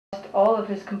all of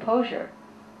his composure.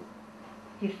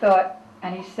 He thought,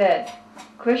 and he said,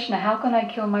 Krishna, how can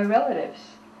I kill my relatives?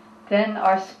 Then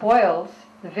our spoils,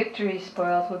 the victory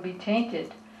spoils, would be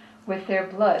tainted with their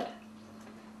blood.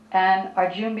 And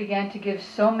Arjuna began to give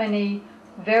so many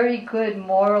very good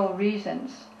moral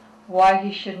reasons why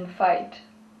he shouldn't fight.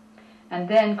 And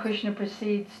then Krishna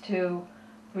proceeds to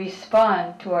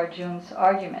respond to Arjuna's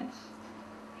arguments.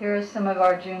 Here are some of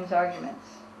Arjuna's arguments.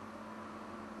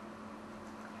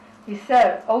 He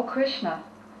said, O Krishna,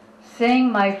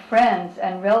 seeing my friends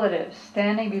and relatives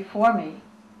standing before me,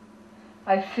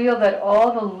 I feel that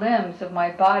all the limbs of my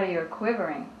body are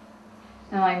quivering,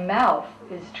 and my mouth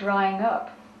is drying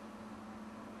up.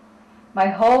 My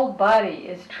whole body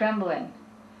is trembling,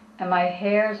 and my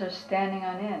hairs are standing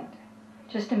on end.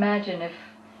 Just imagine if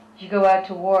you go out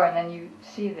to war and then you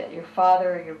see that your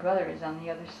father or your brother is on the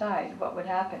other side. What would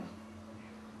happen?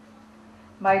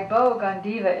 My bow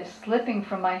Gandiva is slipping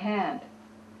from my hand,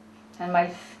 and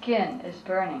my skin is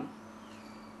burning.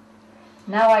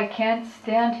 Now I can't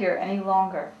stand here any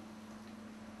longer.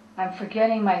 I'm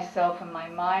forgetting myself and my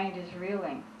mind is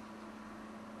reeling.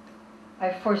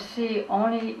 I foresee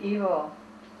only evil,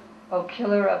 O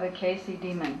killer of the Kasi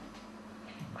demon.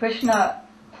 Krishna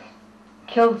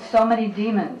killed so many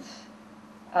demons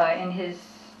in his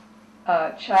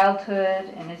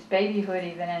childhood, in his babyhood,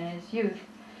 even in his youth,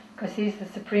 because he's the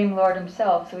Supreme Lord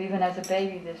himself, so even as a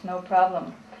baby there's no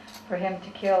problem for him to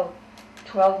kill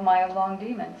 12-mile-long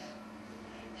demons.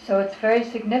 So it's very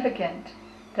significant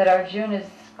that Arjuna is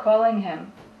calling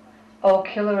him, O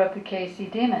killer of the Kasi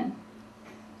demon.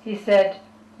 He said,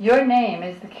 your name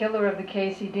is the killer of the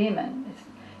Kasi demon.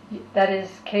 That is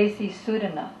Kasi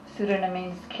Sudana. Sudana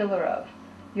means killer of.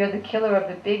 You're the killer of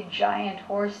the big giant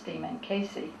horse demon,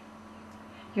 Kasi.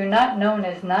 You're not known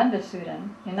as Nanda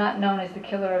Sudan. You're not known as the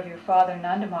killer of your father,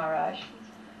 Nanda Maharaj,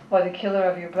 or the killer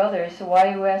of your brothers, so why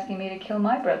are you asking me to kill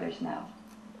my brothers now?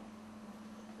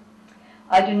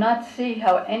 I do not see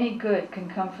how any good can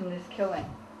come from this killing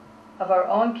of our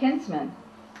own kinsmen.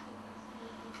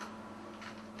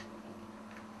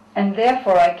 And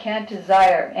therefore I can't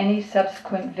desire any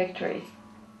subsequent victory.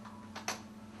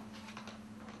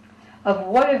 Of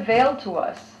what avail to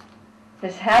us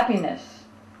is happiness,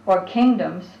 or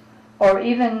kingdoms, or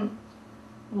even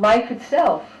life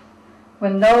itself,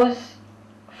 when those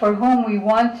for whom we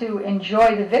want to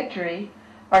enjoy the victory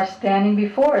are standing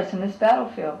before us in this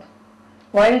battlefield?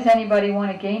 Why does anybody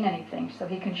want to gain anything? So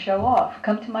he can show off.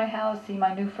 Come to my house, see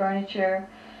my new furniture,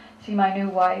 see my new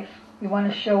wife. We want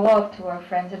to show off to our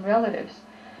friends and relatives.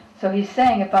 So he's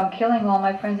saying, if I'm killing all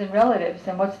my friends and relatives,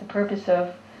 then what's the purpose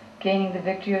of gaining the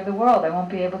victory of the world? I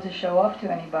won't be able to show off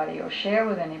to anybody or share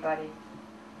with anybody.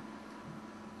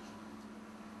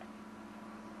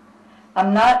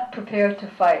 I'm not prepared to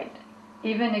fight,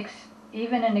 even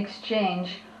in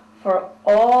exchange for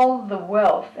all the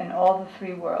wealth in all the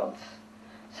three worlds.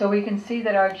 So we can see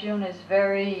that Arjuna is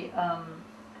very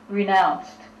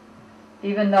renounced.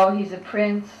 Even though he's a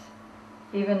prince,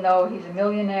 even though he's a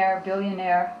millionaire,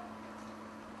 billionaire,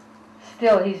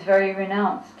 still he's very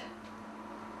renounced.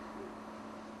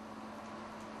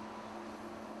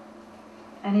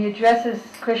 And he addresses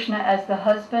Krishna as the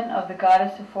husband of the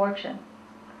goddess of fortune.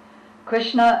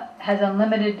 Krishna has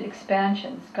unlimited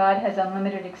expansions. God has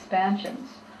unlimited expansions,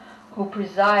 who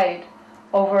preside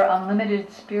over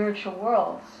unlimited spiritual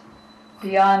worlds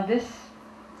beyond this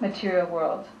material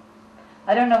world.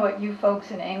 I don't know what you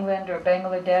folks in England or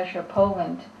Bangladesh or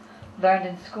Poland learned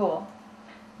in school,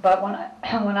 but when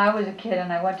I was a kid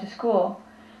and I went to school,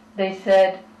 they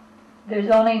said there's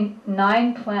only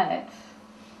 9 planets,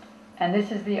 and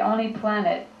this is the only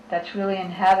planet that's really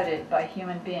inhabited by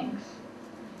human beings.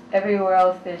 Everywhere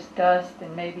else there's dust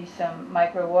and maybe some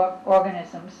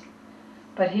microorganisms.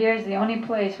 But here's the only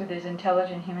place where there's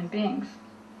intelligent human beings.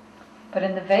 But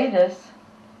in the Vedas,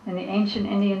 in the ancient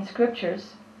Indian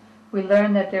scriptures, we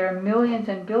learn that there are millions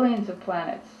and billions of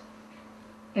planets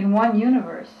in one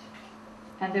universe.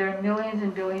 And there are millions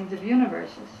and billions of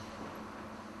universes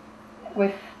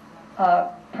with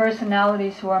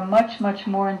personalities who are much, much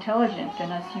more intelligent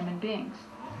than us human beings.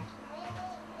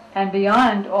 And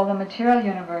beyond all the material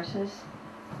universes,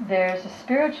 there's a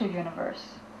spiritual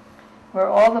universe, where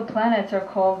all the planets are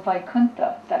called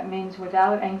Vaikuntha. That means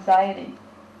without anxiety.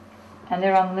 And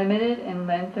they're unlimited in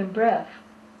length and breadth.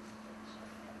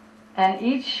 And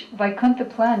each Vaikuntha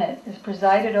planet is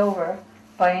presided over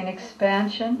by an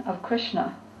expansion of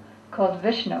Krishna called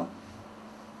Vishnu.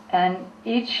 And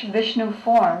each Vishnu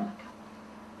form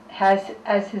has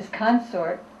as his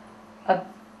consort a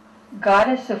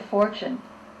goddess of fortune,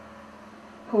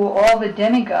 who all the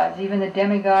demigods, even the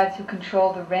demigods who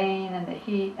control the rain and the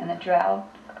heat and the drought,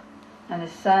 and the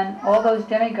sun, all those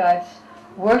demigods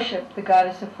worship the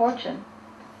goddess of fortune.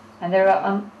 And there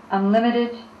are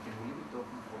unlimited... Can we leave it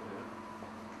open for her?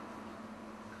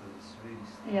 Because it's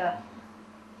really... Yeah.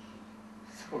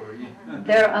 Sorry.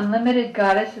 There are unlimited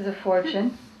goddesses of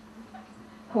fortune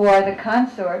who are the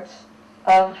consorts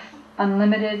of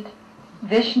unlimited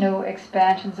Vishnu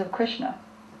expansions of Krishna.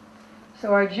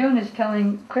 So Arjuna is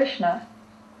telling Krishna,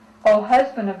 O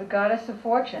husband of the goddess of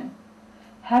fortune,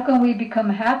 how can we become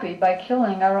happy by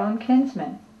killing our own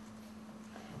kinsmen?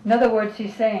 In other words,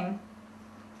 he's saying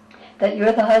that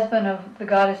you're the husband of the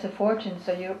goddess of fortune,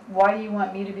 so why do you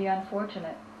want me to be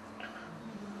unfortunate?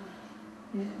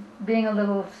 He's being a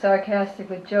little sarcastic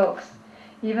with jokes.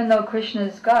 Even though Krishna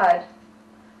is God,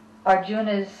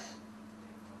 Arjuna is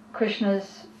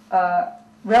Krishna's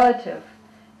relative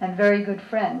and very good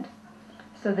friend.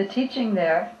 So the teaching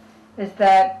there is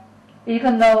that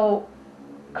even though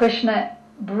Krishna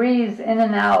breathes in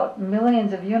and out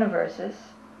millions of universes,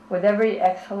 with every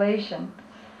exhalation,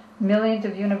 millions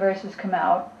of universes come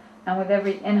out, and with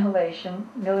every inhalation,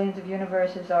 millions of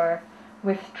universes are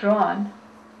withdrawn.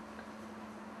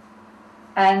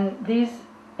 And these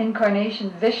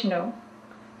incarnations, Vishnu,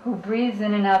 who breathes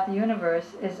in and out the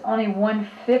universe, is only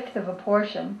 1/5 of a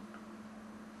portion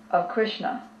of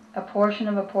Krishna. A portion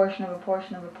of a portion of a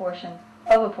portion of a portion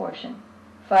of a portion,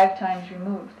 5 times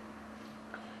removed.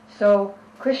 So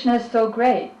Krishna is so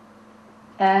great,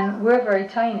 and we're very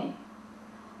tiny.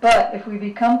 But if we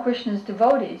become Krishna's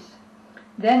devotees,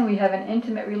 then we have an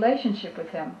intimate relationship with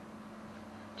him.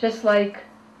 Just like,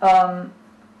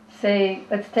 say,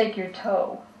 let's take your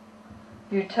toe.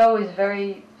 Your toe is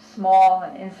very small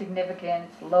and insignificant.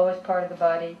 It's the lowest part of the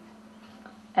body.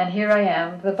 And here I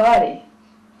am, the body,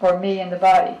 or me and the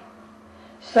body.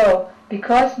 So,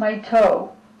 because my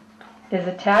toe is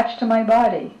attached to my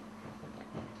body,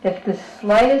 if the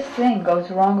slightest thing goes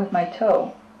wrong with my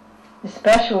toe,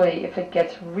 especially if it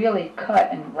gets really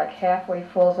cut and like halfway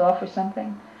falls off or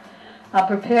something, I'm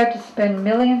prepared to spend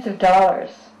millions of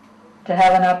dollars to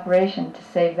have an operation to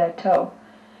save that toe.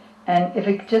 And if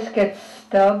it just gets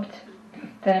stubbed,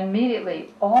 then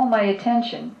immediately all my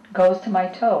attention goes to my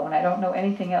toe, and I don't know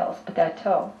anything else but that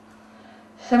toe.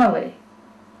 Similarly,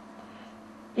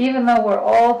 even though we're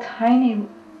all tiny,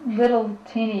 little,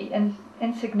 teeny,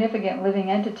 insignificant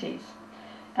living entities,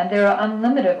 and there are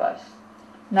unlimited of us,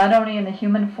 not only in the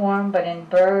human form, but in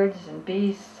birds and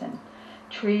beasts and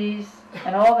trees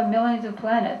and all the millions of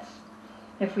planets,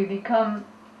 if we become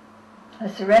a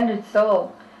surrendered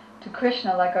soul to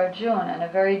Krishna like Arjuna and a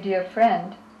very dear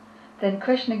friend, then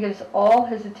Krishna gives all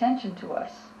his attention to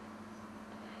us.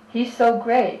 He's so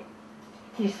great,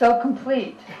 he's so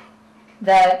complete,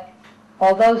 that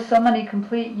although so many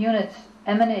complete units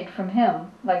emanate from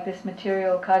him, like this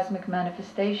material cosmic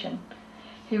manifestation,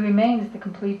 he remains the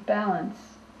complete balance.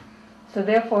 So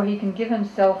therefore he can give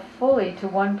himself fully to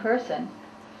one person,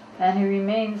 and he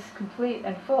remains complete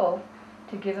and full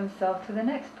to give himself to the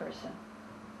next person.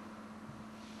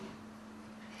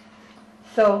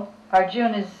 So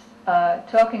Arjuna is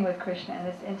talking with Krishna in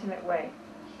this intimate way.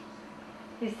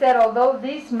 He said, although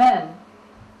these men,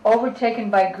 overtaken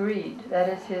by greed, that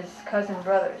is his cousin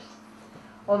brothers,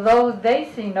 although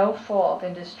they see no fault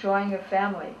in destroying a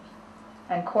family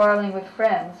and quarreling with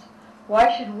friends,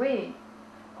 why should we,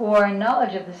 who are in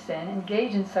knowledge of the sin,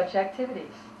 engage in such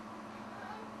activities?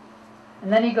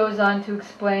 And then he goes on to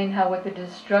explain how with the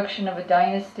destruction of a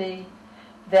dynasty,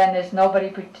 then there's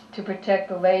nobody to protect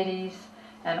the ladies,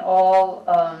 and all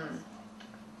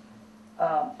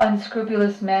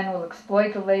unscrupulous men will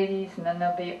exploit the ladies, and then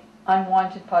there'll be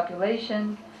unwanted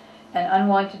population, and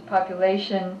unwanted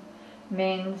population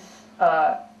means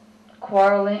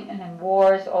quarreling and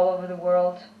wars all over the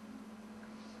world.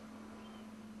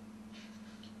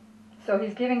 So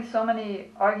he's giving so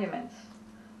many arguments.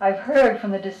 I've heard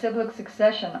from the disciplic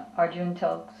succession, Arjuna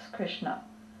tells Krishna,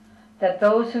 that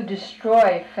those who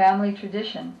destroy family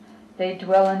tradition, they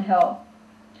dwell in hell.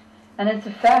 And it's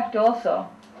a fact also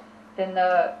in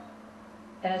a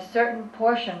certain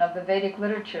portion of the Vedic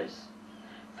literatures,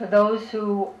 for those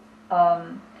who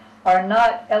are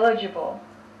not eligible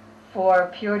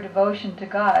for pure devotion to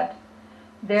God,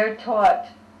 they're taught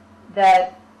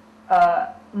that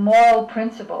moral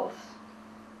principles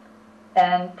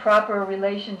and proper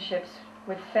relationships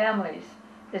with families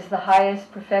is the highest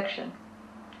perfection.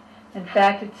 In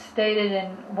fact, it's stated in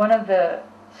one of the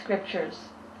scriptures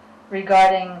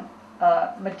regarding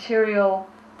material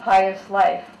pious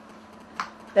life,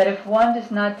 that if one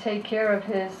does not take care of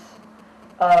his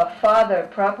father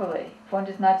properly, if one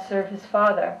does not serve his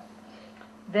father,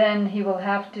 then he will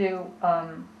have to,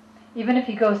 even if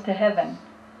he goes to heaven,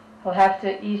 he'll have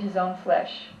to eat his own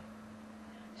flesh.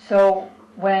 So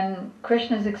when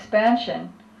Krishna's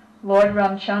expansion, Lord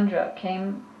Ramchandra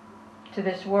came to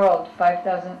this world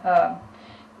 5,000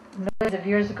 millions of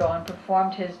years ago and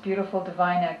performed his beautiful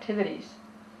divine activities,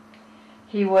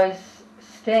 he was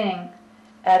staying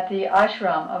at the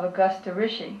ashram of Augusta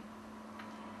Rishi,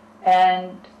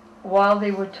 and while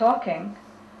they were talking,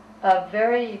 a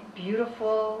very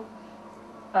beautiful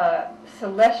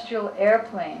celestial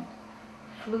airplane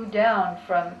flew down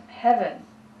from heaven,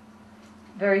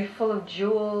 very full of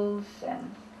jewels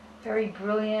and very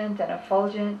brilliant and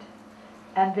effulgent,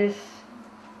 and this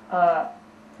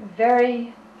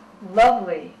very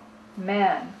lovely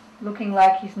man, looking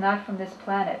like he's not from this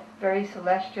planet, very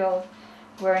celestial,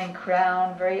 wearing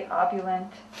crown, very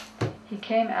opulent. He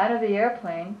came out of the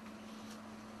airplane,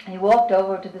 he walked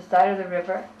over to the side of the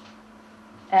river,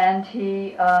 and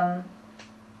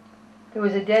there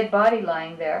was a dead body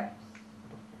lying there,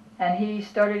 and he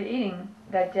started eating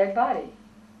that dead body.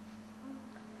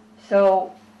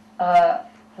 So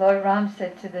Lord Ram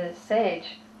said to the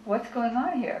sage, "What's going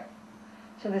on here?"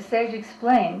 So the sage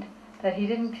explained that he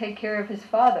didn't take care of his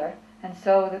father, and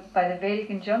so by the Vedic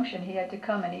injunction he had to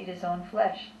come and eat his own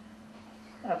flesh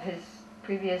of his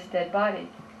previous dead body.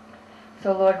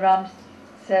 So Lord Ram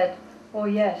said, "Oh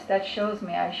yes, that shows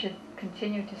me I should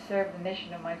continue to serve the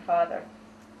mission of my father.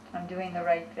 I'm doing the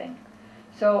right thing."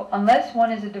 So unless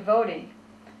one is a devotee,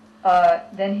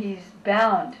 then he's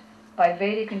bound by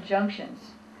Vedic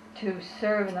injunctions to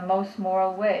serve in the most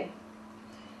moral way.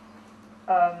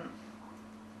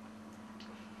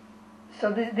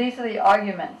 So these are the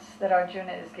arguments that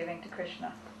Arjuna is giving to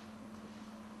Krishna.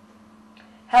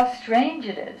 "How strange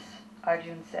it is,"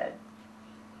 Arjuna said,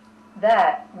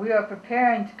 "that we are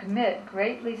preparing to commit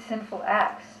greatly sinful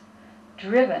acts,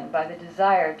 driven by the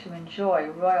desire to enjoy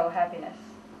royal happiness.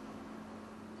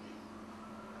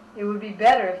 It would be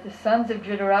better if the sons of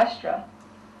Dhritarashtra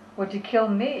were to kill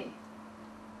me,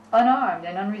 unarmed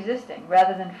and unresisting,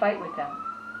 rather than fight with them."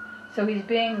 So he's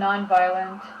being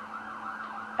non-violent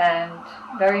and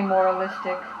very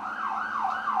moralistic.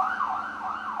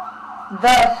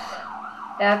 Thus,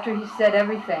 after he said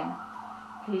everything,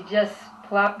 he just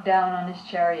plopped down on his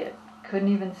chariot, couldn't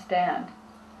even stand,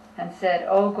 and said,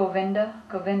 "Oh Govinda."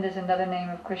 Govinda is another name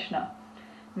of Krishna,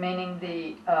 meaning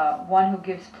the one who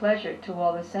gives pleasure to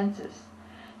all the senses.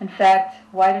 In fact,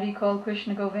 why did he call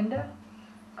Krishna Govinda?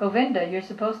 Govinda, you're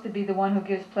supposed to be the one who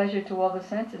gives pleasure to all the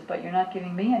senses, but you're not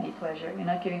giving me any pleasure. You're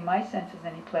not giving my senses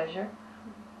any pleasure.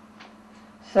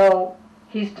 So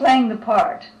he's playing the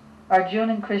part.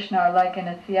 Arjuna and Krishna are like in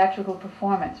a theatrical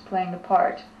performance, playing the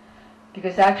part,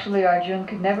 because actually Arjuna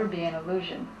could never be an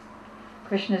illusion.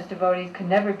 Krishna's devotees can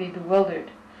never be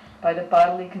bewildered by the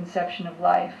bodily conception of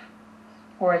life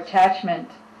or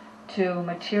attachment to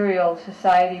material,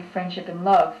 society, friendship, and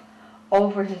love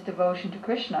over his devotion to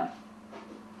Krishna.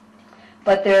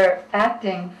 But they're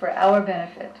acting for our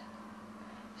benefit.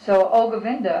 So, "Oh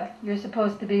Govinda, you're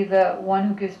supposed to be the one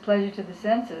who gives pleasure to the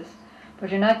senses,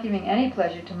 but you're not giving any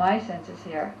pleasure to my senses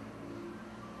here."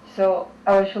 So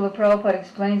our Srila Prabhupada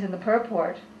explains in the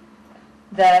purport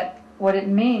that what it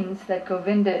means that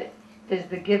Govinda is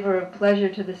the giver of pleasure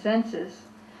to the senses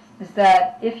is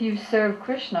that if you serve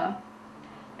Krishna,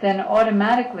 then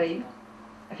automatically,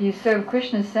 if you serve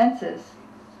Krishna's senses,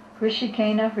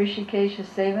 Hrishikena Hrishikesha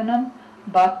Sevanam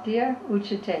Bhaktir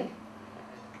Uchate.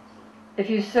 If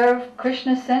you serve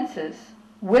Krishna's senses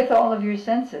with all of your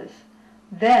senses,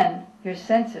 then your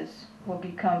senses will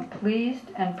become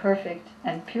pleased and perfect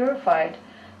and purified,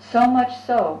 so much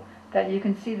so that you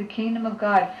can see the kingdom of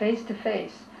God face to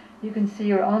face. You can see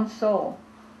your own soul.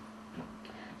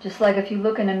 Just like if you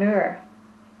look in a mirror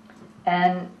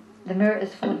and the mirror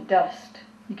is full of dust,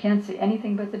 you can't see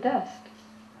anything but the dust.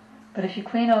 But if you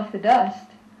clean off the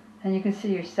dust, then you can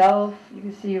see yourself, you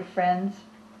can see your friends,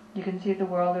 you can see the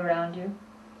world around you.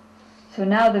 So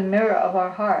now the mirror of our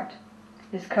heart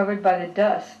is covered by the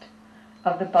dust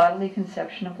of the bodily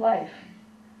conception of life.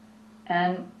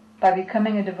 And by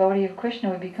becoming a devotee of Krishna,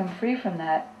 we become free from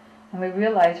that, and we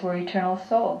realize we're eternal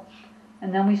soul.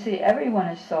 And then we see everyone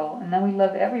as soul, and then we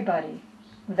love everybody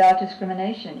without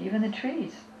discrimination, even the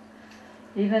trees,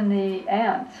 even the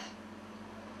ants,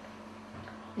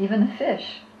 even the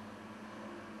fish.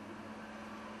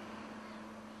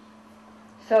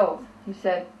 So, he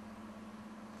said,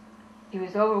 he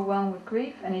was overwhelmed with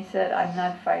grief, and he said, "I'm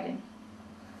not fighting."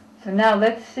 So now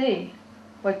let's see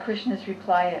what Krishna's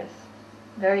reply is.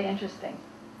 Very interesting.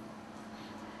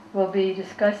 We'll be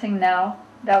discussing now,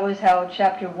 that was how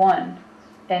chapter 1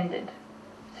 ended.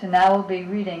 So now we'll be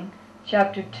reading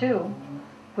chapter 2,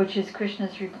 which is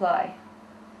Krishna's reply.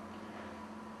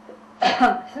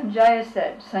 Sanjaya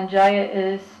said, Sanjaya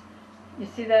is You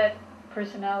see that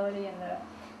personality in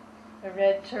the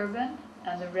red turban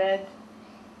and the red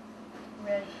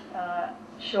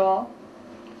shawl,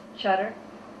 chadar?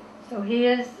 So he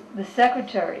is the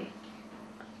secretary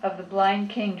of the blind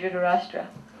king Dhritarashtra,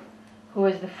 who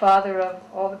is the father of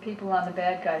all the people on the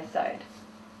bad guy's side.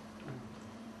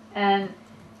 And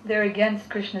they're against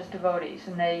Krishna's devotees,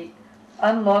 and they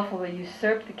unlawfully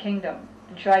usurp the kingdom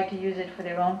and try to use it for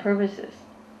their own purposes.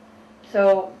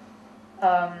 So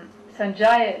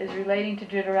Sanjaya is relating to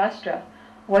Dhritarashtra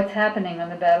what's happening on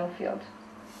the battlefield.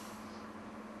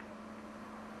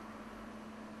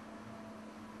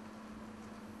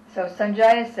 So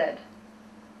Sanjaya said,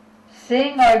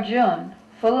 seeing Arjuna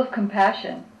full of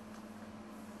compassion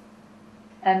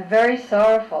and very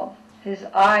sorrowful, his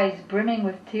eyes brimming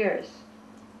with tears,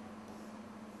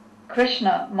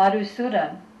 Krishna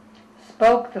Madhusudan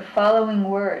spoke the following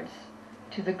words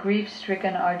to the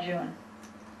grief-stricken Arjuna.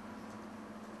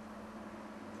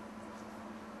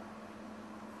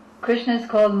 Krishna is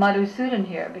called Madhusudan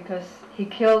here because he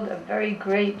killed a very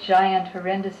great, giant,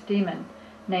 horrendous demon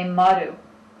named Madhu.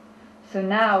 So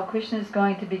now Krishna is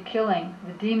going to be killing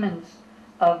the demons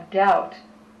of doubt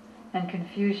and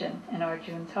confusion in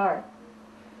Arjuna's heart.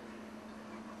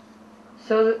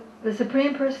 So the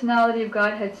Supreme Personality of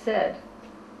Godhead said,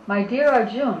 my dear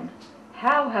Arjuna,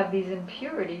 how have these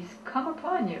impurities come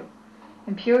upon you?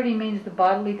 Impurity means the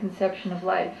bodily conception of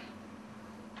life.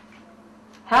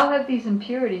 How have these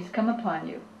impurities come upon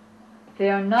you? They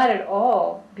are not at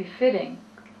all befitting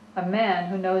a man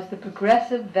who knows the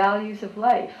progressive values of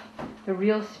life, the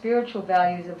real spiritual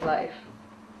values of life.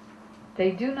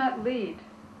 They do not lead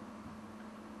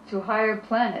to higher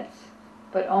planets,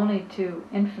 but only to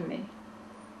infamy.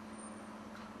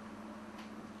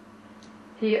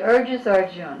 He urges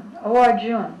Arjuna, O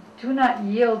Arjuna, do not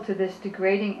yield to this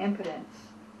degrading impotence.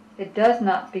 It does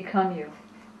not become you.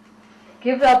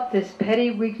 Give up this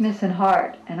petty weakness in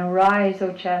heart, and arise,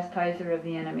 O chastiser of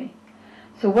the enemy.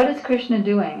 So what is Krishna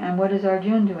doing, and what is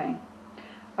Arjuna doing?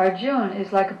 Arjuna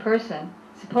is like a person.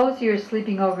 Suppose you're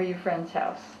sleeping over your friend's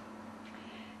house,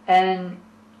 and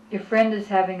your friend is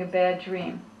having a bad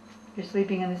dream. You're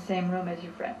sleeping in the same room as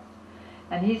your friend,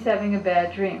 and he's having a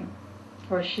bad dream,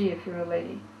 or she if you're a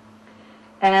lady.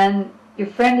 And your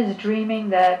friend is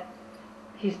dreaming that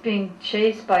he's being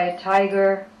chased by a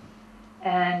tiger,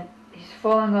 and he's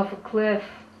falling off a cliff,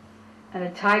 and the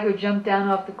tiger jumped down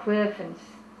off the cliff and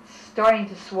starting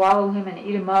to swallow him and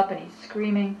eat him up, and he's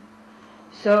screaming.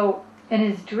 So in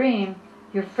his dream,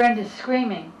 your friend is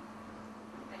screaming,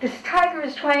 this tiger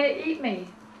is trying to eat me.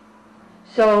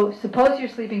 So suppose you're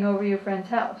sleeping over your friend's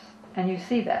house and you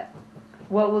see that.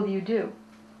 What will you do?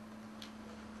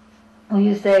 Will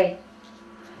you say,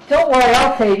 don't worry,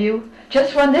 I'll save you.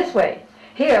 Just run this way.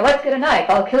 Here, let's get a knife.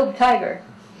 I'll kill the tiger.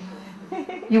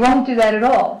 You won't do that at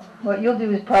all. What you'll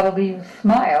do is probably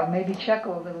smile, maybe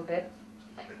chuckle a little bit,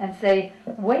 and say,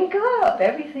 wake up,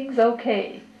 everything's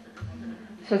okay.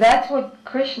 So that's what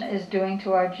Krishna is doing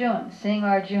to Arjuna, seeing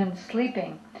Arjuna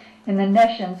sleeping in the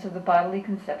nescience of the bodily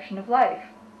conception of life.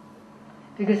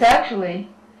 Because actually,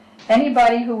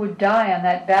 anybody who would die on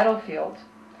that battlefield,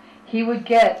 he would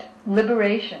get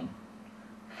liberation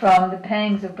from the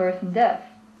pangs of birth and death.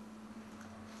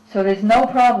 So there's no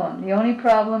problem. The only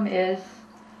problem is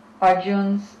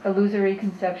Arjuna's illusory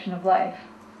conception of life.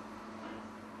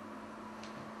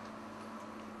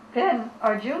 Then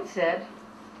Arjuna said,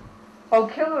 O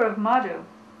killer of Madhu,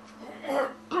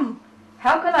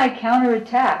 how can I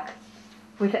counterattack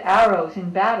with arrows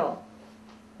in battle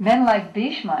men like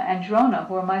Bhishma and Drona,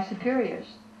 who are my superiors?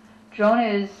 Drona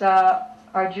is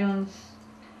Arjuna's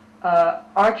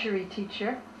archery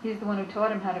teacher. He's the one who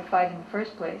taught him how to fight in the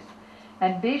first place.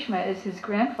 And Bhishma is his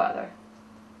grandfather,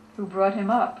 who brought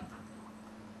him up.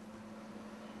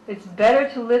 It's better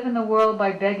to live in the world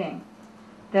by begging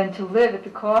than to live at the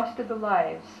cost of the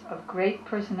lives of great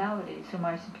personalities whom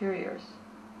are superiors.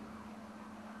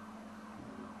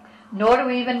 Nor do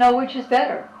we even know which is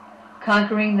better,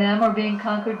 conquering them or being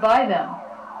conquered by them.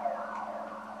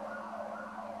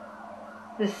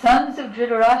 The sons of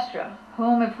Dhritarashtra,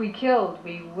 whom if we killed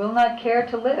we will not care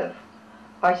to live,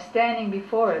 are standing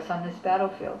before us on this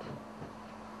battlefield.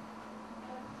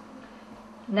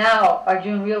 Now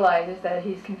Arjuna realizes that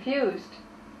he's confused.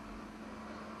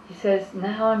 He says,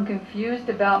 now I'm confused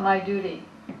about my duty,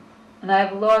 and I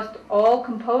have lost all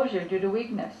composure due to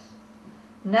weakness.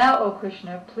 Now, O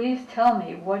Krishna, please tell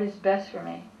me what is best for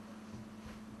me.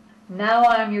 Now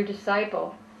I am your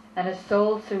disciple, and a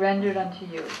soul surrendered unto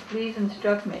you. Please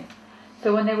instruct me.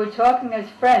 So when they were talking as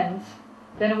friends,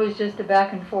 then it was just a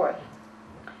back and forth.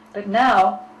 But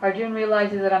now, Arjuna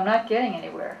realizes that I'm not getting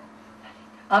anywhere.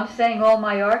 I'm saying all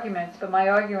my arguments, but my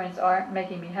arguments aren't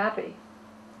making me happy.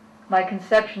 My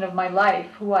conception of my life,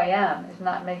 who I am, is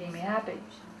not making me happy.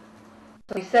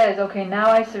 So he says, okay, now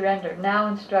I surrender. Now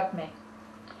instruct me.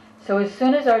 So as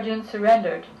soon as Arjuna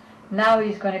surrendered, now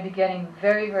he's going to be getting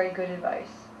very, very good advice.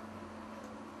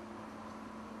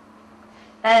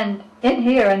 And in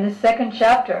here, in this second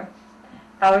chapter,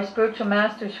 our spiritual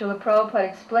master Srila Prabhupada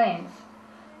explains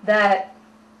that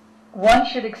one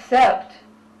should accept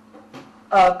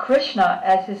Krishna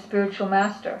as his spiritual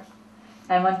master.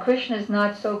 And when Krishna is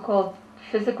not so-called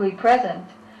physically present,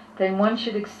 then one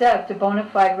should accept a bona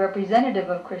fide representative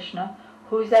of Krishna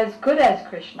who's as good as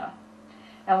Krishna.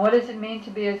 And what does it mean to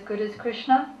be as good as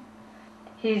Krishna?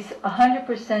 He's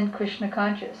 100% Krishna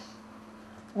conscious.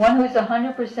 One who's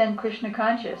 100% Krishna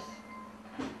conscious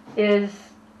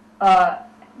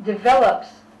develops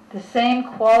the same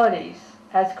qualities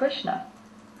as Krishna.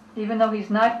 Even though he's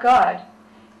not God,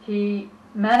 he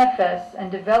manifests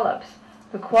and develops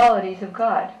the qualities of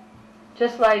God.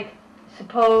 Just like,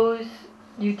 suppose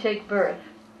you take birth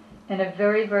in a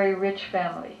very, very rich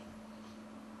family.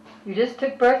 You just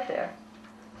took birth there.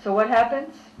 So what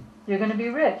happens? You're going to be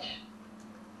rich.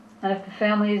 And if the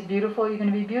family is beautiful, you're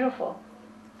going to be beautiful.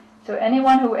 So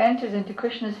anyone who enters into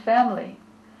Krishna's family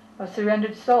of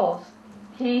surrendered souls,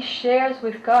 he shares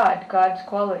with God God's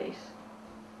qualities.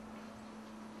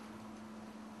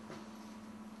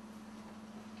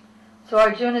 So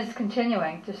Arjuna is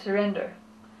continuing to surrender.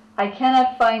 I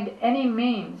cannot find any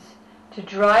means to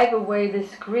drive away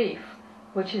this grief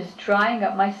which is drying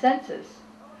up my senses,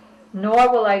 nor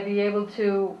will I be able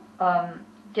to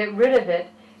get rid of it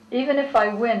even if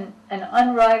I win an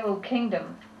unrivaled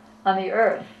kingdom on the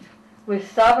earth with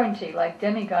sovereignty like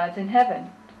demigods in heaven.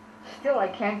 Still, I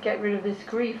can't get rid of this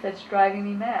grief that's driving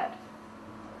me mad.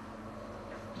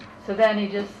 So then he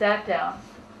just sat down.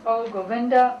 Oh,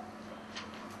 Govinda,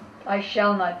 I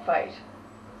shall not fight.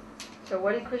 So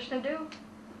what did Krishna do?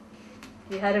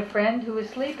 He had a friend who was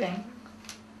sleeping.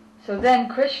 So then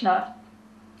Krishna,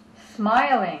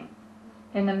 smiling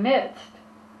in the midst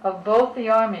of both the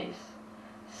armies,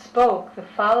 spoke the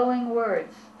following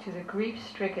words to the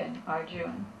grief-stricken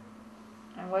Arjuna.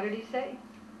 And what did he say?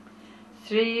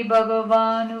 Sri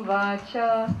Bhagavan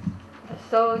Uvacha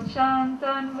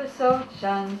Vasochantan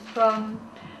Vasochan Svam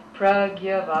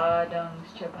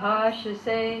Pragyavadangscha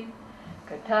Bhashase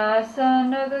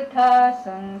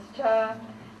Katasanagathasanscha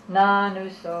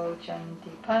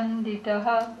Nanusochanti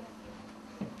Panditaha.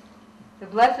 The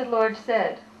Blessed Lord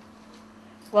said,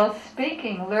 while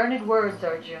speaking learned words,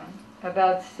 Arjuna,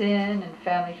 about sin and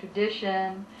family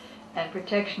tradition and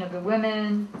protection of the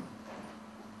women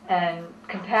and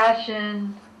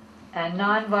compassion and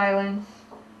non-violence,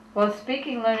 while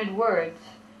speaking learned words,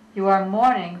 you are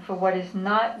mourning for what is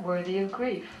not worthy of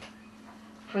grief.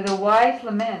 For the wise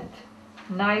lament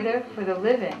neither for the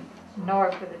living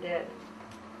nor for the dead.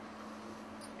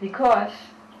 Because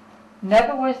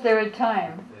never was there a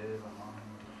time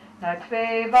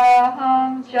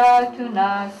Natvevaham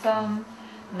jatunasam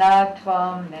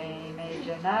natvam me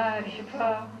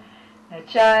janarshapa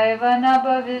nachaiva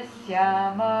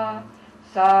nabhavisyama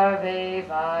sarve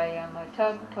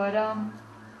vayamatakparam.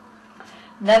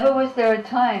 Never was there a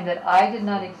time that I did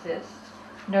not exist,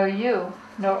 nor you,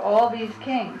 nor all these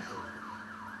kings,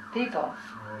 people,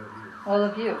 all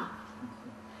of you.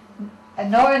 And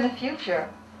nor in the future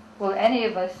will any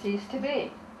of us cease to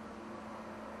be.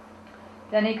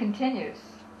 Then he continues.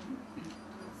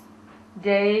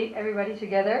 Everybody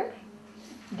together.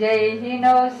 Dehi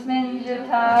nosmin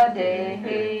jata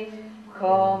dehi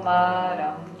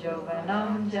komaram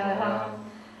jovanam jaha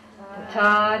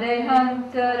tata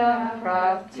dehantaram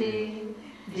prapti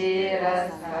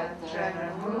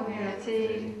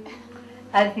dhirasatranamukhyati.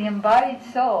 As the embodied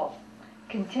soul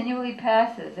continually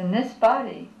passes in this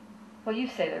body, well, you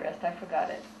say the rest, I forgot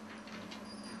it.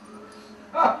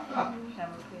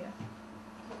 Shamukhiya.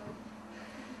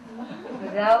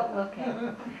 Without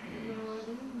looking.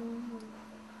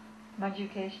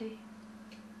 Manjukeshi?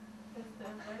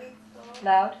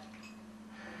 Loud?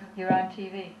 You're on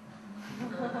TV.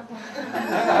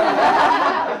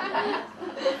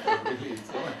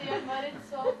 The embodied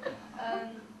soul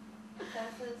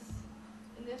passes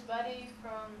in this body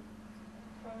from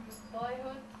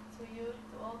boyhood to youth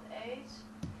to old age.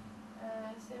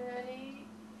 Similarly,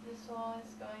 the soul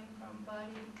is going from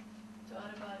body to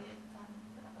other body at the time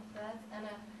of that,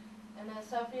 and a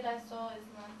self-realized soul is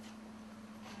not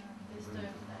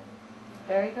disturbed.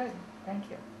 Very good, thank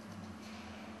you.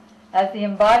 As the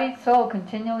embodied soul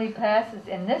continually passes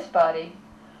in this body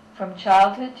from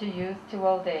childhood to youth to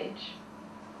old age,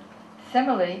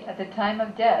 similarly, at the time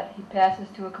of death, he passes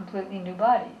to a completely new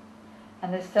body.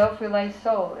 And the self-realized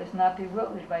soul is not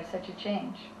bewildered by such a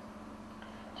change.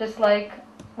 Just like,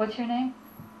 what's your name?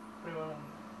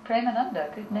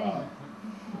 Premananda, good name.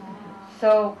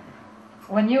 So,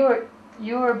 when you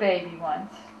were a baby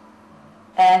once,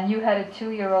 and you had a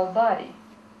 2-year-old body,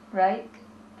 right?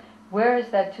 Where is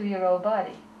that 2-year-old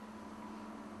body?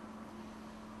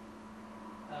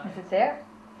 Is it there?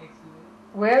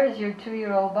 Where is your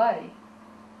 2-year-old body?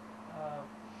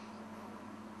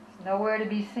 Nowhere to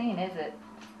be seen, is it?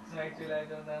 Actually, I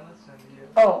don't understand you.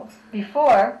 Oh,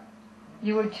 before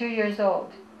you were 2 years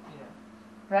old, Yeah.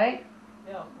 right?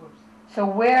 Yeah, of course. So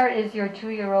where is your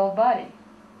 2-year-old body?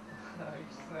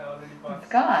 It's already passed.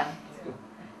 It's gone. Yeah.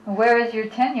 And where is your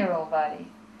 10-year-old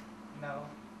body? Now.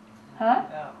 Huh?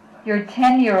 Yeah. Your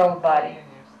 10-year-old 10 body. years.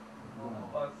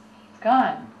 Passed. It's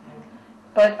gone.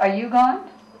 But are you gone?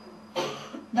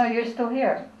 No, you're still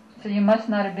here. So you must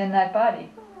not have been that body.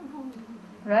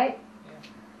 Right? Yeah.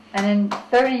 And in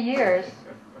 30 years,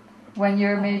 when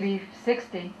you're maybe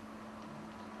 60,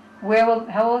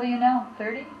 how old are you now?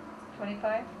 30?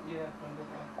 25? Yeah,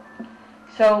 25.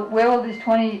 So where will this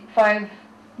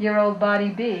 25-year-old body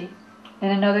be in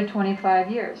another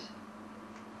 25 years?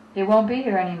 It won't be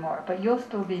here anymore, but you'll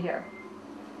still be here.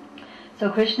 So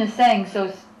Krishna is saying,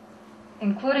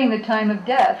 including the time of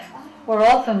death, we're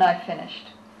also not finished.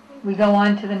 We go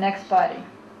on to the next body.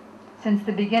 Since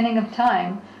the beginning of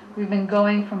time, we've been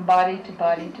going from body to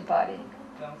body to body.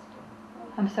 Transfer.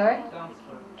 I'm sorry?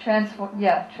 Transfer.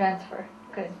 Transfer.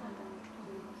 Good.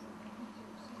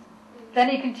 Then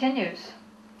he continues.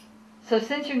 So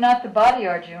since you're not the body,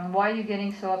 Arjuna, why are you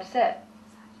getting so upset?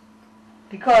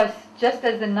 Because just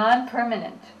as the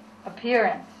non-permanent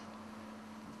appearance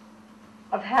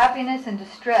of happiness and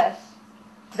distress,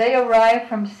 they arrive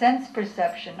from sense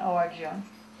perception, O Arjuna.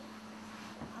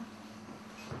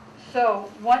 So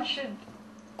one should,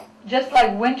 just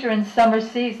like winter and summer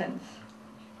seasons,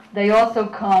 they also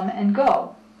come and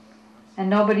go, and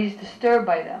nobody's disturbed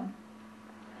by them.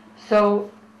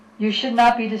 So you should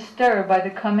not be disturbed by the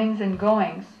comings and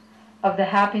goings of the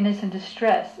happiness and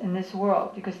distress in this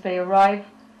world, because they arise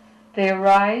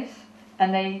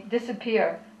and they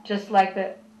disappear, just like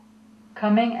the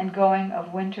coming and going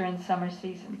of winter and summer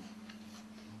seasons.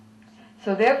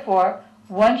 So therefore,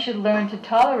 one should learn to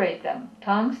tolerate them.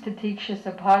 Tangs tatiksha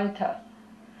saparita.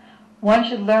 One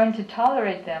should learn to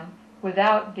tolerate them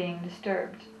without being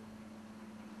disturbed.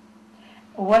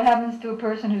 What happens to a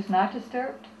person who's not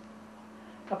disturbed?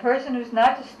 A person who's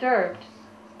not disturbed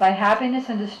by happiness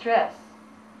and distress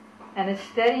and is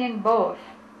steady in both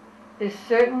is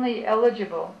certainly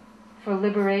eligible for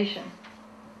liberation.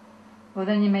 Well,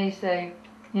 then you may say,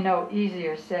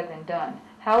 easier said than done.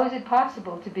 How is it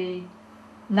possible to be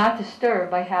not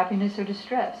disturbed by happiness or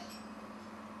distress?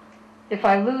 If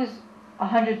I lose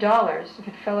 $100, if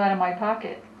it fell out of my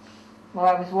pocket while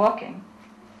I was walking,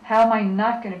 how am I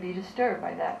not going to be disturbed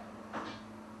by that?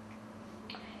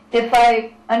 If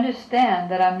I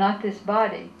understand that I'm not this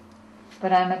body,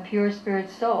 but I'm a pure spirit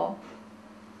soul,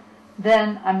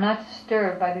 then I'm not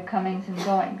disturbed by the comings and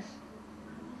goings.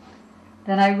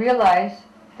 Then I realize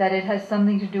that it has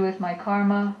something to do with my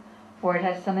karma, or it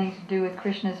has something to do with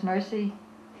Krishna's mercy,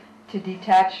 to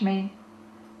detach me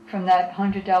from that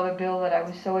 $100 bill that I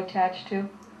was so attached to.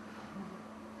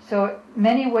 So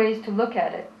many ways to look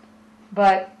at it,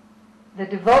 but the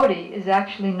devotee is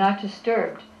actually not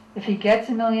disturbed. If he gets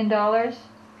 $1 million,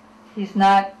 he's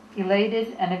not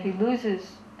elated, and if he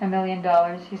loses $1 million,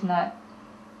 he's not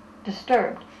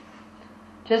disturbed.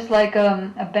 Just like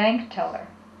a bank teller.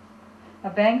 A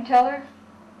bank teller,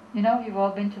 you've all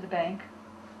been to the bank,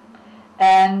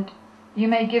 and you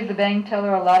may give the bank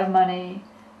teller a lot of money,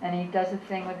 and he does a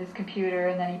thing with his computer,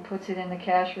 and then he puts it in the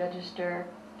cash register.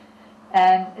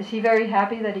 And is he very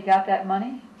happy that he got that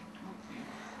money?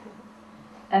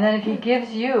 And then if he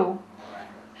gives you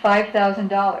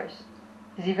 $5,000,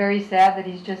 is he very sad that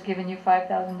he's just given you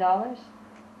 $5,000?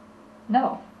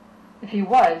 No. If he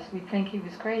was, we'd think he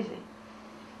was crazy.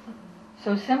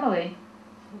 So similarly,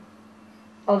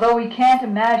 although we can't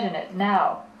imagine it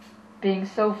now, being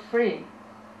so free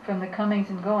from the comings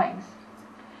and goings,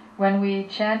 when we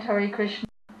chant Hare Krishna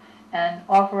and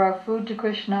offer our food to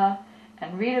Krishna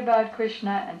and read about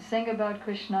Krishna and sing about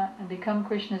Krishna and become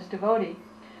Krishna's devotee,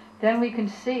 then we can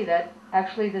see that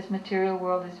actually this material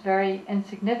world is very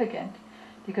insignificant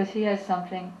because he has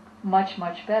something much,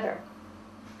 much better.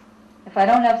 If I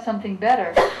don't have something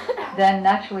better, then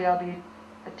naturally I'll be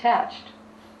attached.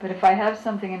 But if I have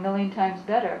something 1,000,000 times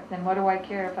better, then what do I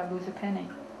care if I lose a penny?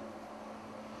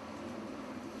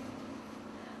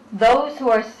 Those who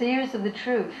are seers of the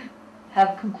truth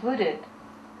have concluded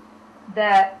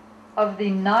that of the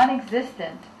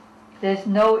non-existent there's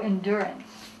no endurance.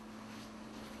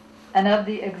 And of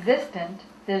the existent,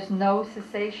 there's no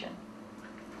cessation.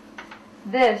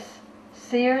 This,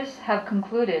 seers have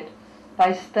concluded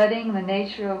by studying the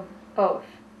nature of both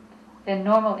in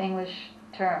normal English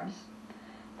terms.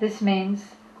 This means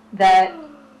that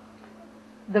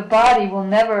the body will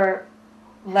never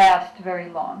last very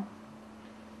long.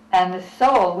 And the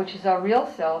soul, which is our real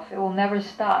self, it will never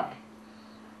stop.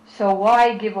 So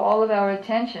why give all of our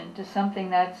attention to something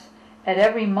that's at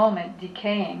every moment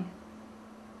decaying,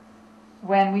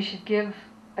 when we should give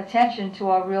attention to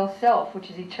our real self,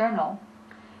 which is eternal,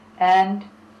 and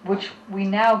which we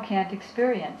now can't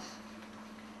experience.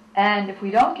 And if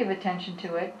we don't give attention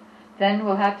to it, then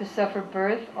we'll have to suffer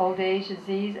birth, old age,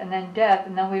 disease, and then death,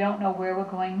 and then we don't know where we're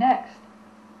going next.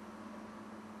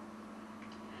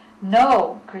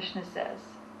 Know, Krishna says,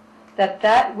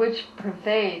 that which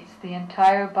pervades the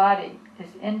entire body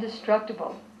is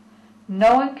indestructible.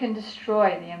 No one can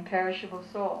destroy the imperishable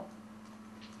soul.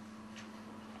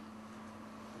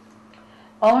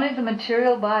 Only the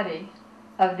material body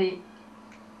of the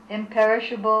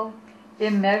imperishable,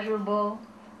 immeasurable,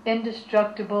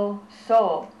 indestructible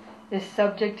soul is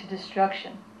subject to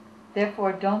destruction.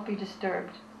 Therefore, don't be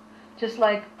disturbed. Just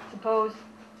like, suppose,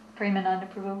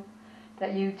 Premananda Prabhu,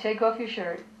 that you take off your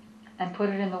shirt and put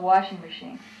it in the washing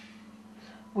machine.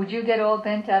 Would you get all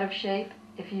bent out of shape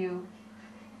if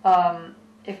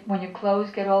when your clothes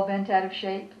get all bent out of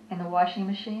shape in the washing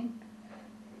machine,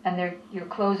 and your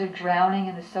clothes are drowning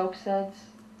in the soap suds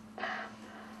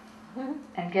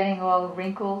and getting all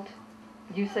wrinkled?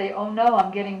 You say, "Oh no,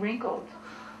 I'm getting wrinkled."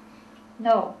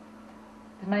 No.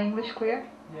 Is my English clear?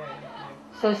 Yeah.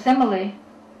 So similarly,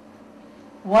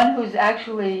 one who's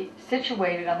actually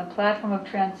situated on the platform of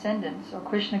transcendence or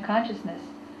Krishna consciousness,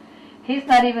 he's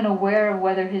not even aware of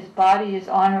whether his body is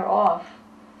on or off,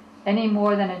 any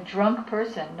more than a drunk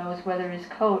person knows whether his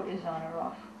coat is on or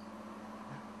off.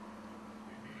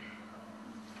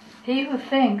 He who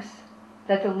thinks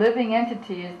that the living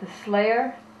entity is the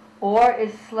slayer or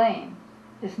is slain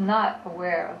is not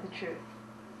aware of the truth.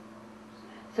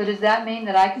 So does that mean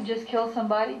that I can just kill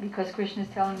somebody because Krishna is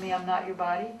telling me I'm not your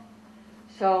body?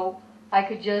 So I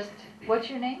could just, what's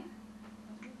your name?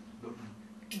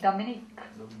 Dominique.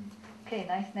 Okay,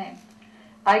 nice name.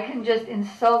 I can just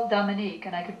insult Dominique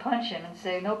and I could punch him and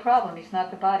say, no problem, he's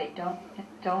not the body.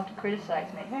 Don't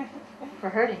criticize me for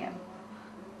hurting him.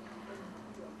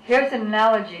 Here's an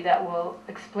analogy that will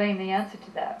explain the answer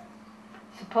to that.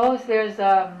 Suppose there's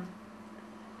a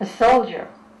soldier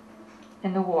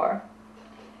in the war,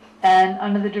 and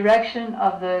under the direction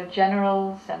of the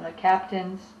generals and the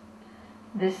captains,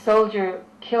 this soldier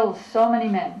kills so many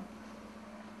men.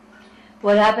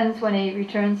 What happens when he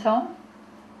returns home?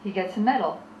 He gets a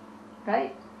medal,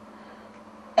 right?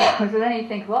 So then he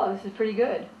thinks, well, this is pretty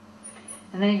good.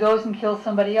 And then he goes and kills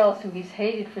somebody else who he's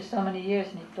hated for so many years,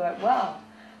 and he thought, wow,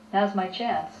 now's my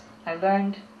chance. I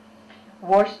learned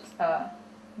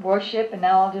worship, and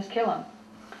now I'll just kill him.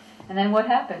 And then what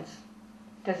happens?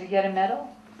 Does he get a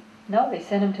medal? No, they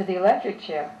send him to the electric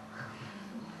chair.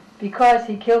 Because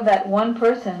he killed that one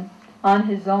person on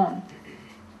his own.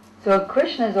 So if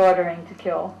Krishna is ordering to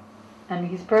kill, and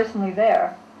he's personally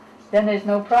there, then there's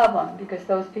no problem, because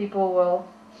those people will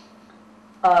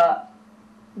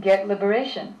get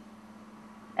liberation.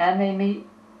 And they may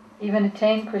even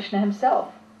attain Krishna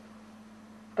himself.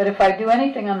 But if I do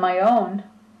anything on my own,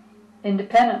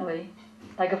 independently,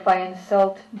 like if I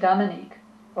insult Dominique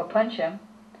or punch him,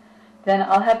 then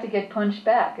I'll have to get punched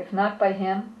back. If not by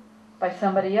him, by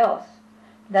somebody else.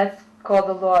 That's called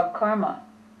the law of karma.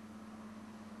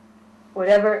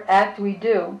 Whatever act we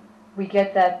do, we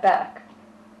get that back.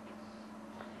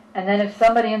 And then if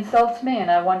somebody insults me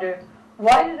and I wonder,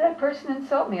 why did that person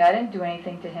insult me? I didn't do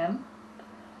anything to him.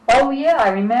 Oh yeah, I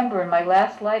remember in my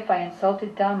last life I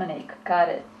insulted Dominique. Got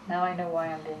it. Now I know why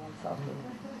I'm being insulted.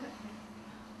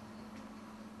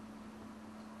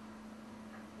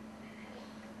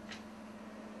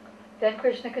 Then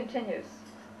Krishna continues.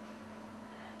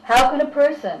 How can a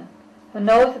person who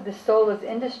knows that the soul is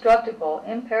indestructible,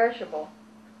 imperishable,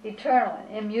 eternal,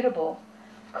 and immutable,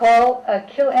 kill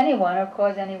anyone or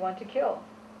cause anyone to kill?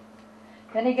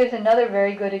 Then he gives another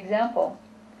very good example.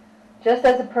 Just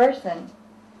as a person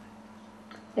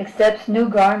accepts new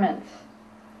garments,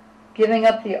 giving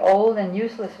up the old and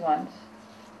useless ones,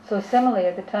 so similarly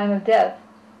at the time of death,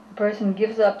 the person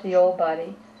gives up the old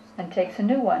body and takes a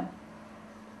new one.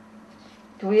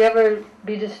 Do we ever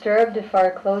be disturbed if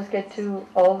our clothes get too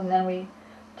old and then we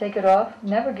take it off?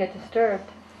 Never get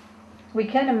disturbed. We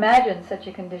can't imagine such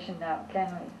a condition now,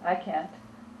 can we? I can't.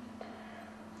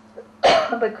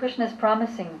 But Krishna is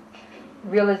promising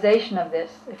realization of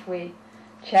this, if we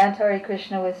chant Hare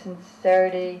Krishna with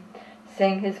sincerity,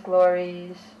 sing His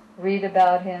glories, read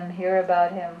about Him, hear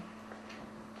about Him,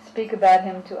 speak about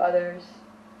Him to others,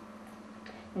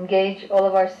 engage all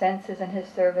of our senses in His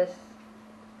service,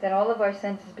 then all of our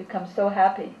senses become so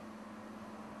happy.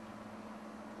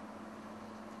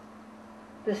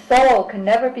 The soul can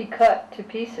never be cut to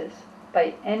pieces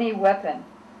by any weapon,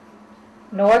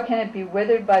 nor can it be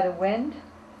withered by the wind,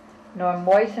 nor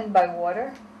moistened by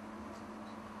water,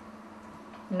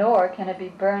 nor can it be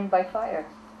burned by fire.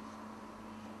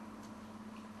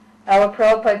 Our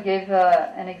Prabhupada gave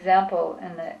an example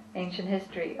in the ancient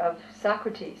history of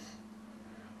Socrates.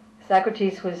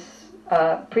 Socrates was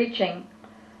preaching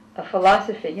a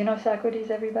philosophy. You know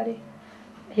Socrates, everybody?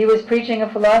 He was preaching a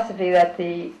philosophy that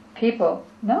the people...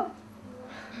 No?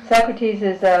 Socrates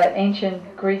is an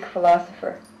ancient Greek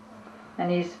philosopher. And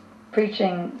he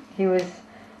was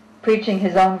preaching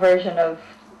his own version of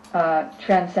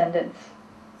transcendence.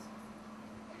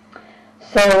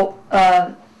 So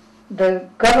the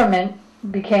government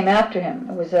became after him.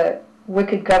 It was a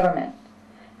wicked government.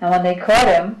 And when they caught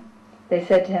him, they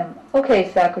said to him,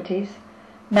 "Okay, Socrates,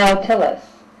 now tell us,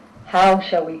 how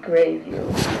shall we grave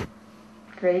you?"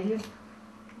 Grave you?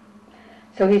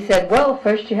 So he said, "Well,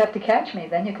 first you have to catch me,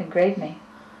 then you can grave me.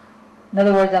 In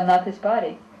other words, I'm not this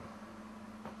body."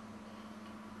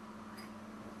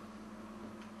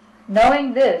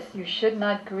 Knowing this, you should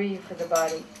not grieve for the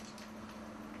body.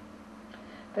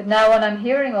 But now when I'm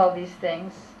hearing all these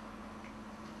things,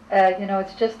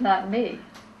 it's just not me.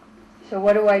 So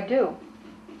what do?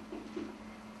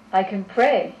 I can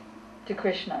pray to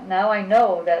Krishna. Now I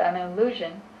know that I'm an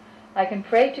illusion. I can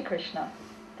pray to Krishna.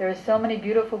 There are so many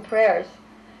beautiful prayers,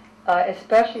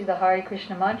 especially the Hare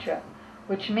Krishna mantra,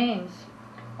 which means,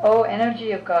 "O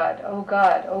energy of God, O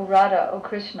Radha, O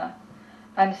Krishna,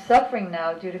 I'm suffering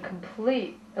now due to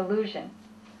complete illusion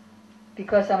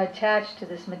because I'm attached to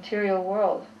this material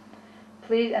world.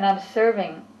 Please, and I'm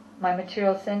serving my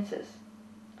material senses."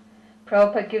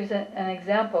 Prabhupada gives an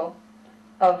example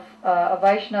of a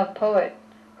Vaishnava poet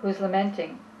who's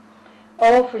lamenting,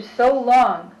 "Oh, for so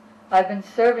long I've been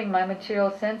serving my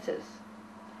material senses,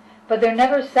 but they're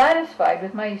never satisfied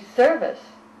with my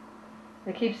service.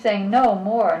 They keep saying, no,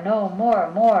 more, no,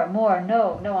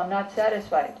 I'm not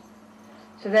satisfied."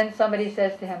 So then somebody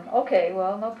says to him, "Okay,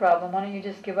 well, no problem, why don't you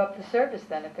just give up the service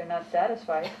then if they're not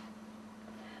satisfied?"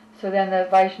 So then the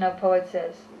Vaishnava poet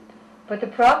says, "But the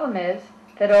problem is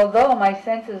that although my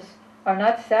senses are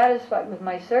not satisfied with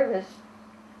my service,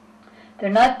 they're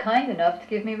not kind enough to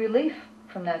give me relief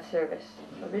from that service.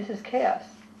 So this is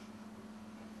chaos."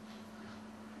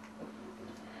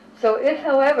 So if,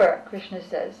 however, Krishna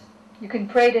says, you can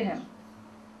pray to Him.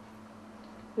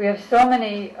 We have so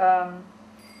many,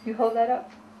 you hold that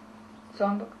up,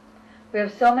 songbook. We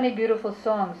have so many beautiful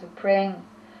songs of praying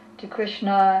to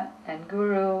Krishna and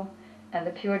Guru and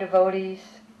the pure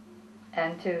devotees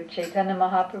and to Chaitanya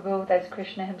Mahaprabhu, that's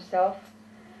Krishna himself,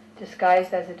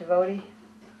 disguised as a devotee.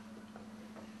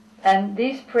 And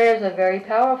these prayers are very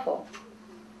powerful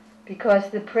because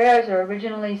the prayers are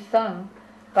originally sung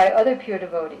by other pure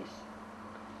devotees.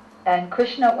 And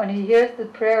Krishna, when he hears the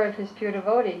prayer of his pure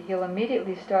devotee, he'll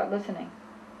immediately start listening.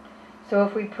 So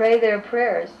if we pray their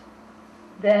prayers,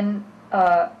 then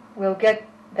we'll get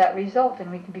that result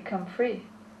and we can become free.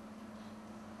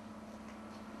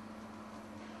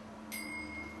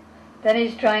 Then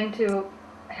he's trying to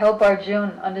help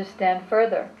Arjuna understand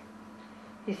further.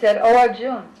 He said, "O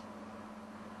Arjuna,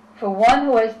 for one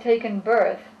who has taken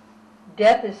birth,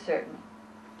 death is certain.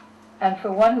 And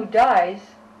for one who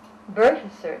dies, birth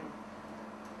is certain.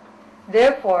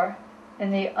 Therefore,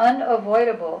 in the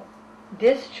unavoidable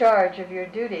discharge of your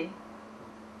duty,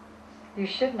 you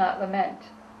should not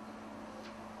lament.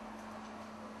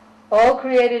 All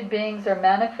created beings are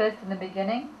manifest in the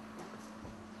beginning,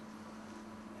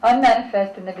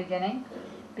 unmanifest in the beginning,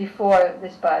 before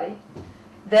this body,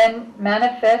 then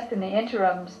manifest in the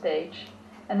interim stage,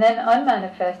 and then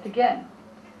unmanifest again.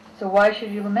 So why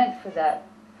should you lament for that,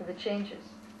 for the changes?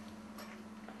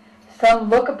 Some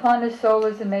look upon the soul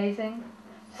as amazing,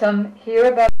 some hear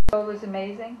about the soul as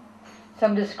amazing,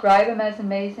 some describe him as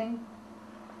amazing,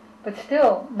 but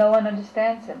still no one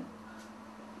understands him.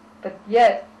 But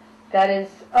yet, that is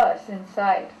us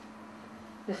inside.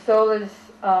 The soul is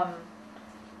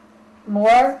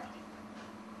more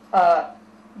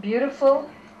beautiful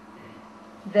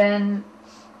than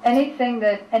anything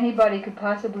that anybody could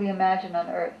possibly imagine on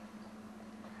earth,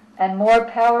 and more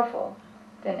powerful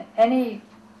than any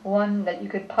one that you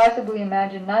could possibly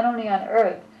imagine, not only on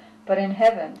earth but in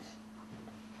heavens.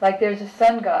 Like there's a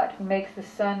sun god who makes the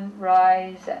sun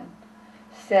rise and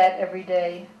set every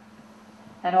day,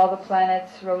 and all the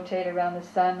planets rotate around the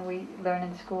sun, we learn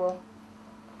in school.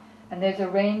 And there's a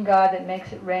rain god that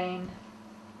makes it rain.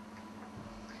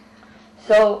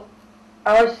 So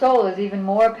our soul is even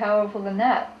more powerful than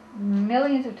that,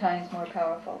 millions of times more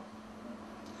powerful.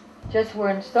 Just we're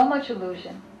in so much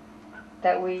illusion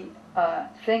that we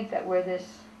think that we're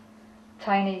this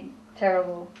tiny,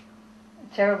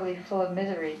 terribly full of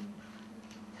misery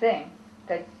thing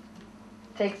that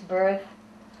takes birth,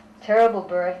 terrible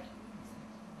birth,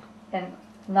 and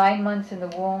 9 months in the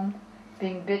womb,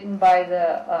 being bitten by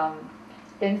the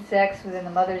insects within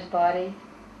the mother's body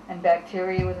and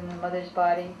bacteria within the mother's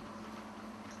body,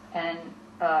 and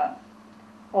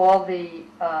all the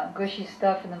gushy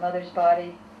stuff in the mother's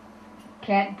body,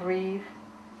 can't breathe,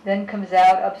 then comes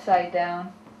out upside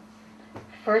down.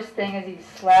 First thing is he's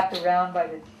slapped around by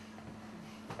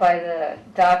the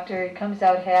doctor. He comes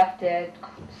out half dead,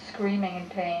 screaming in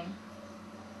pain.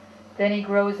 Then he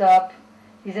grows up,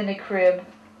 he's in a crib,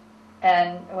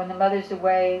 and when the mother's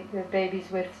away, the baby's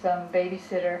with some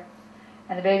babysitter,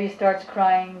 and the baby starts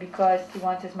crying because he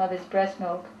wants his mother's breast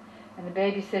milk, and the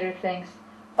babysitter thinks,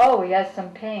 oh, he has some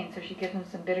pain, so she gives him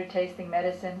some bitter-tasting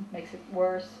medicine, makes it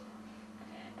worse.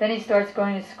 Then he starts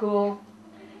going to school,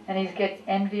 and he gets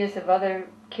envious of other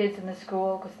kids in the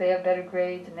school because they have better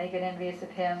grades, and they get envious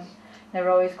of him. They're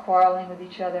always quarreling with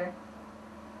each other.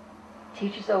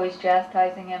 Teacher's always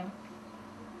chastising him.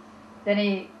 Then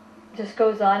he just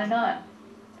goes on and on.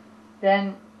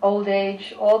 Then old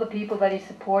age, all the people that he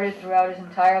supported throughout his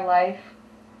entire life,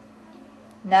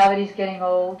 now that he's getting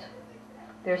old,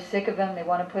 they're sick of him, they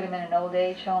want to put him in an old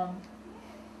age home.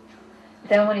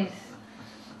 Then when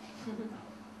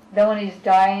he's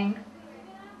dying,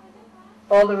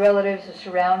 all the relatives are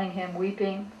surrounding him,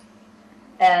 weeping,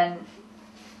 and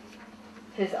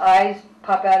his eyes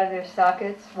pop out of their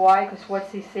sockets. Why? Because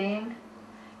what's he seeing?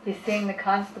 He's seeing the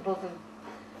constables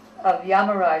of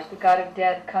Yamaraj, the god of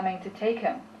death, coming to take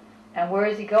him. And where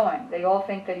is he going? They all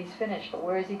think that he's finished, but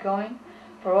where is he going?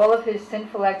 For all of his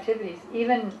sinful activities,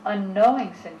 even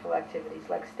unknowing sinful activities,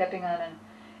 like stepping on an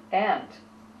ant,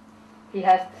 he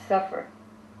has to suffer.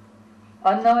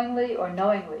 Unknowingly or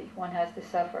knowingly, one has to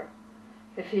suffer.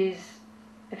 If he's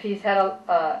had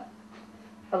a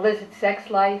illicit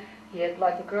sex life, he had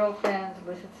lots of girlfriends,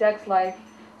 illicit sex life.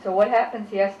 So what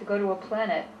happens? He has to go to a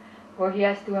planet where he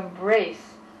has to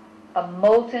embrace a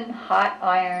molten hot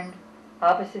iron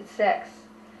opposite sex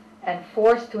and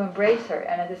forced to embrace her.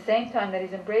 And at the same time that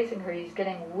he's embracing her, he's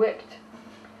getting whipped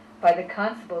by the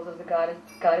constables of the god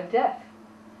of death.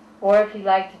 Or if he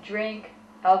liked to drink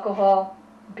alcohol,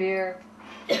 beer,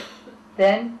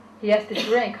 then he has to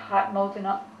drink hot molten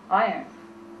iron.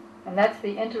 And that's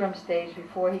the interim stage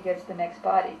before he gets the next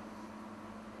body.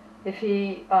 If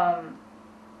he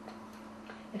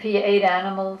ate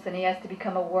animals, and he has to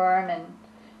become a worm, and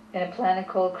in a planet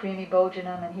called Creamy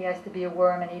Bojanam, and he has to be a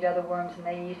worm and eat other worms and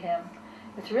they eat him.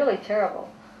 It's really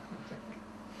terrible.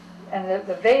 And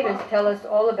the Vedas tell us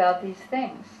all about these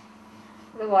things.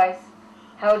 Otherwise,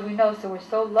 how would we know? So we're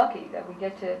so lucky that we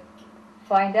get to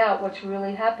find out what's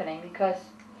really happening, because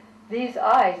these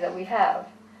eyes that we have,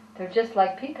 they're just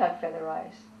like peacock feather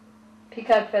eyes.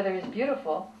 Peacock feather is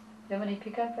beautiful. Do you have any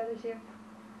peacock feathers here?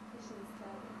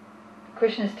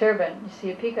 Krishna's turban. You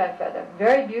see a peacock feather.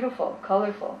 Very beautiful,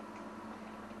 colorful.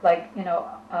 Like,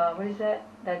 what is that?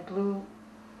 That blue,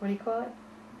 what do you call it?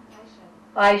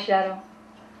 Eyeshadow.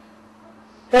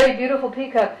 Very beautiful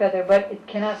peacock feather, but it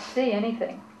cannot see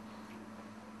anything.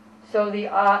 So the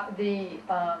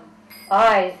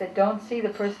eyes that don't see the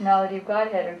personality of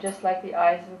Godhead are just like the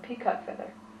eyes of a peacock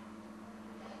feather.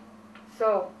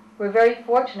 So we're very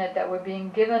fortunate that we're being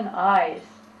given eyes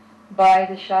by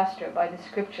the Shastra, by the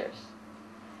scriptures.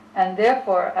 And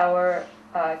therefore our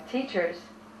teachers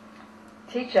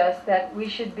teach us that we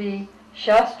should be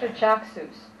Shastra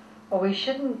Chaksus, or we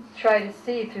shouldn't try to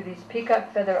see through these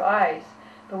peacock feather eyes,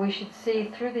 but we should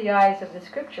see through the eyes of the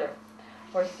scripture,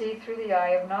 or see through the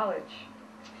eye of knowledge.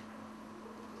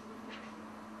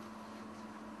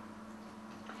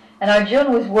 And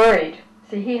Arjuna was worried.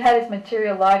 See, he had his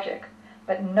material logic,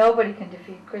 but nobody can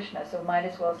defeat Krishna, so might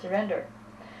as well surrender.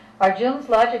 Arjuna's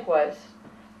logic was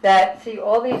that, see,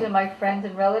 all these are my friends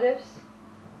and relatives,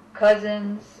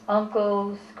 cousins,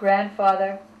 uncles,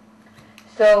 grandfather.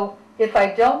 So if I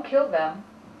don't kill them,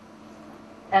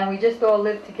 and we just all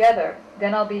live together,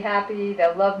 then I'll be happy,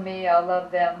 they'll love me, I'll love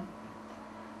them.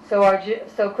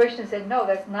 So Krishna said, no,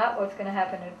 that's not what's going to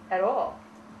happen at all.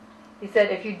 He said,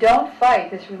 if you don't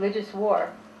fight this religious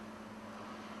war,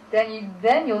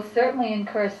 then you'll certainly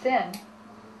incur sin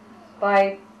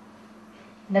by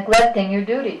neglecting your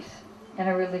duties in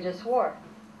a religious war.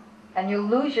 and you'll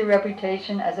lose your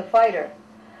reputation as a fighter.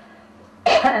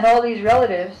 And all these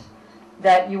relatives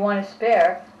that you want to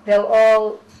spare, they'll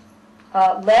all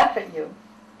laugh at you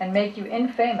and make you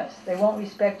infamous. They won't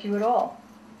respect you at all.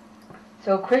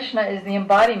 So Krishna is the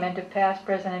embodiment of past,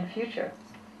 present, and future.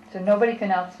 So nobody can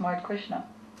outsmart Krishna.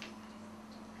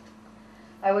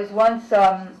 I was once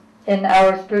in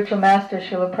our spiritual master,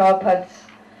 Srila Prabhupada's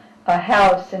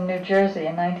house in New Jersey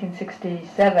in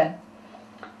 1967.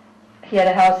 He had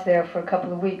a house there for a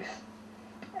couple of weeks.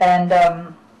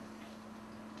 And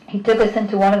he took us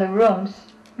into one of the rooms.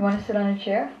 You want to sit on a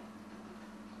chair?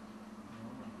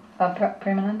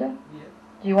 Premananda? Yes.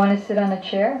 Do you want to sit on a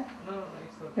chair? No,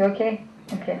 it's okay. You're okay?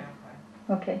 Yeah, Okay.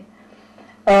 I'm Okay.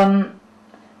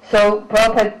 So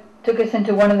Prabhupada took us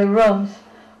into one of the rooms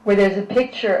where there's a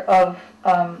picture of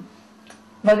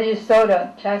Mother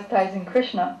Yasoda chastising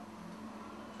Krishna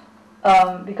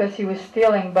because he was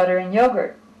stealing butter and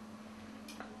yogurt.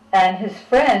 And his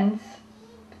friends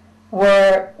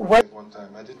were... One time,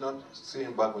 I did not see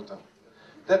in Bhagavatam,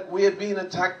 that we had been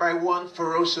attacked by one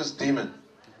ferocious demon.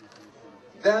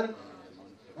 Then,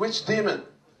 which demon?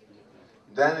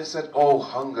 Then he said, oh,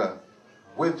 hunger.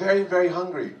 We're very, very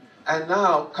hungry. And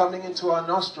now, coming into our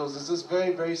nostrils is this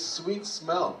very, very sweet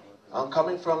smell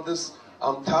coming from this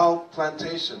towel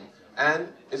plantation. And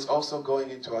it's also going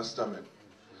into our stomach.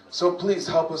 So please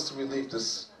help us to relieve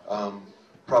this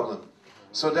problem.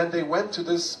 So then they went to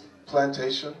this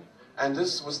plantation, and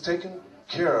this was taken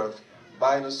care of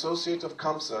by an associate of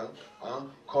Kamsa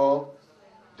called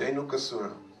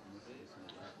Dhenukasura.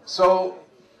 So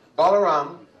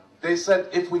Balaram, they said,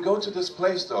 if we go to this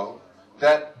place though,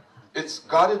 that it's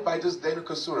guarded by this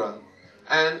Dhenukasura,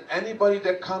 and anybody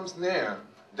that comes near,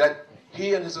 that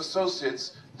he and his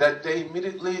associates, that they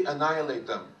immediately annihilate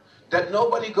them. That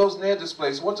nobody goes near this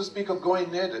place. What to speak of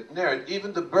going near it?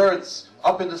 Even the birds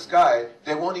up in the sky,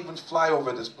 they won't even fly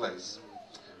over this place.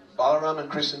 Balaram and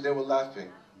Krishna, they were laughing.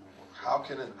 How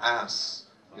can an ass,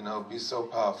 be so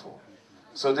powerful?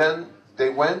 So then they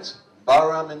went,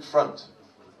 Balaram in front.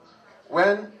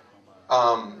 When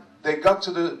they got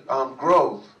to the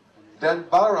grove, then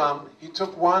Balaram, he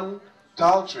took one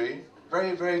tal tree,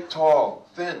 very, very tall,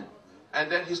 thin,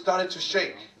 and then he started to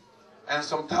shake. And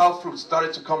some tal fruits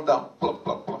started to come down. Plop,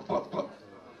 plop, plop, plop, plop.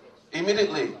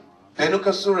 Immediately,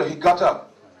 Dhenukasura, he got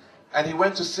up and he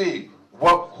went to see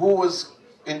who was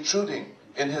intruding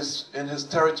in his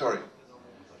territory.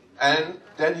 And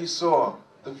then he saw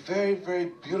the very,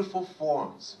 very beautiful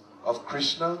forms of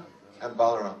Krishna and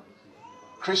Balaram.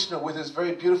 Krishna with his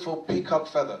very beautiful peacock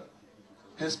feather,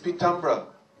 his pitambra,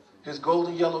 his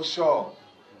golden yellow shawl,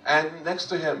 and next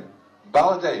to him,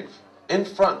 Baladev, in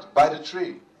front by the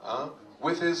tree,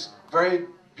 with his very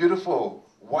beautiful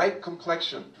white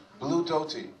complexion, blue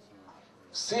dhoti.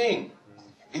 Seeing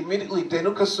immediately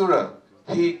Dhenukasura,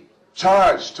 he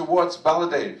charged towards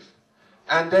Baladev,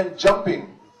 and then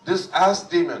jumping, this ass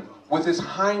demon with his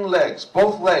hind legs,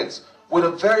 both legs, with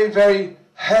a very, very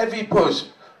heavy push,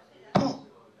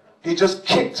 he just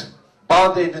kicked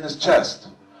Baladev in his chest.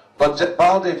 But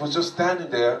Baladev was just standing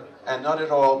there and not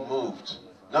at all moved,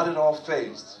 not at all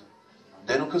fazed.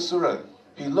 Dhenukasura,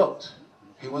 he looked,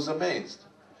 he was amazed.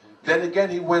 Then again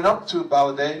he went up to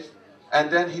Baladev, and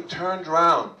then he turned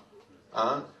round,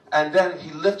 and then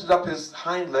he lifted up his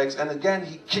hind legs, and again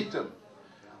he kicked him.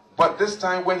 But this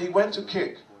time when he went to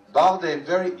kick, Baladev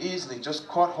very easily just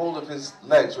caught hold of his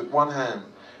legs with one hand,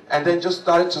 and then just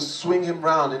started to swing him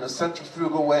round in a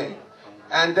centrifugal way.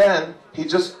 And then he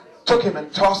just took him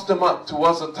and tossed him up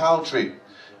towards a tal tree.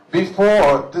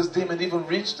 Before this demon even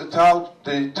reached the top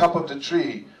of the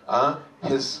tree,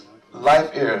 his life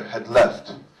air had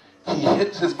left.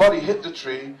 His body hit the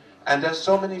tree, and then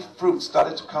so many fruits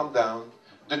started to come down.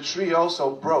 The tree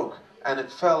also broke, and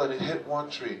it fell and it hit one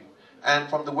tree. And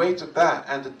from the weight of that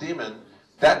and the demon,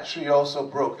 that tree also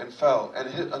broke and fell and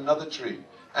hit another tree,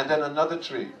 and then another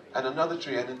tree, and another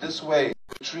tree. And in this way,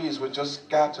 the trees were just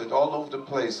scattered all over the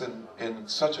place in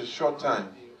such a short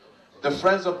time. The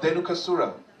friends of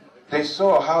Dhenukasura, they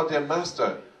saw how their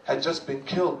master had just been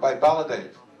killed by Baladev.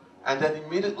 And then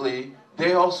immediately,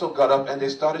 they also got up and they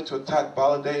started to attack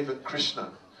Baladev and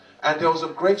Krishna. And there was a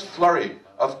great flurry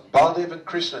of Baladev and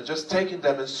Krishna just taking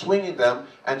them and swinging them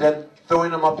and then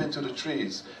throwing them up into the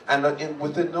trees. And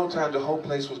within no time, the whole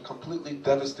place was completely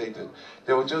devastated.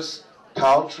 There were just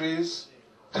tal trees,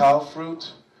 tal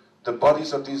fruit, the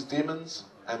bodies of these demons,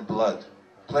 and blood.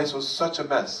 The place was such a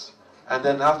mess. And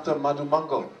then after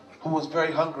Madhumangal, who was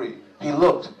very hungry, he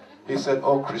looked. He said,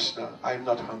 oh Krishna, I'm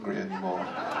not hungry anymore.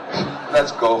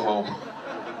 Let's go home.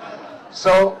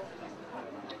 So,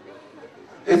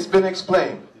 it's been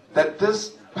explained that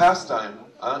this pastime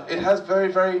it has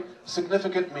very, very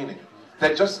significant meaning.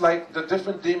 That just like the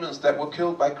different demons that were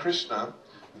killed by Krishna,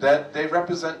 that they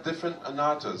represent different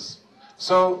anarthas.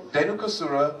 So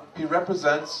Dhenukasura, he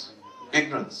represents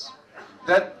ignorance.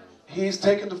 That he's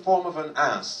taken the form of an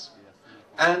ass.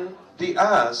 And the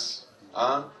ass,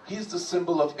 he's the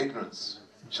symbol of ignorance.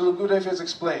 Srila Gurudev has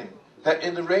explained that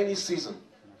in the rainy season,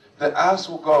 the ass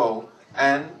will go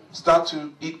and start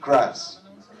to eat grass.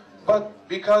 But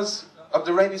because of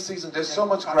the rainy season, there's so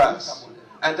much grass.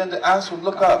 And then the ass will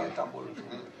look up,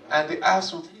 and the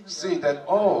ass will see that,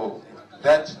 oh,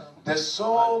 that there's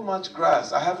so much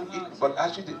grass. I haven't eaten, but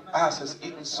actually the ass has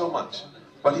eaten so much.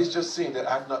 But he's just seeing that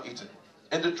I've not eaten.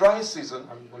 In the dry season,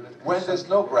 when there's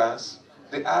no grass,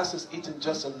 the ass has eaten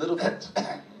just a little bit.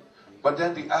 But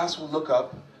then the ass will look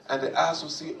up, and the ass will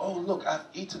see, oh look, I've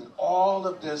eaten all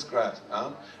of this grass.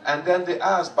 And then the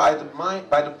ass, by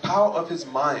the power of his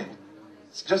mind,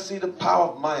 just see the power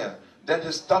of Maya, then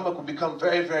his stomach will become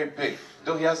very, very big,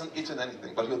 though he hasn't eaten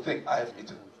anything, but he'll think, I have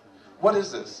eaten. What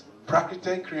is this?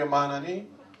 Prakrite kriyamanani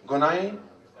gunai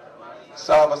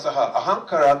savasaha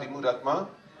ahamkara vimudatma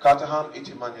kataham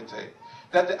iti manyate.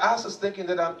 That the ass is thinking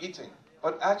that I'm eating,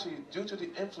 but actually, due to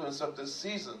the influence of the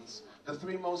seasons, the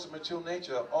three modes of material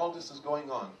nature, all this is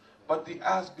going on. But the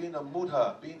ass, being a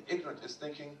mudha, being ignorant, is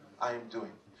thinking, I am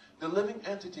doing. The living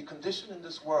entity conditioned in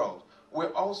this world,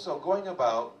 we're also going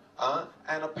about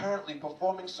and apparently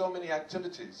performing so many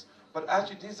activities. But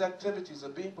actually, these activities are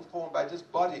being performed by this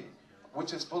body,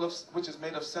 which is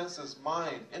made of senses,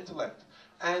 mind, intellect.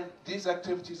 And these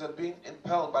activities are being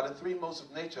impelled by the three modes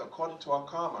of nature according to our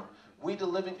karma. We, the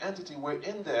living entity, we're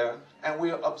in there and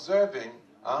we're observing,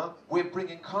 we're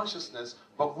bringing consciousness,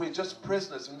 but we're just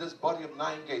prisoners in this body of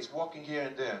 9 gates, walking here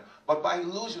and there. But by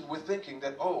illusion, we're thinking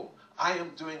that, oh, I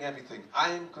am doing everything. I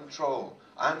am control.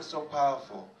 I'm so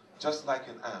powerful, just like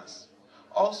an ass.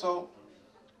 Also,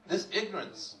 this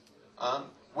ignorance,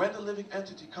 when the living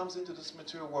entity comes into this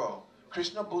material world,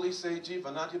 Krishna Buli Seji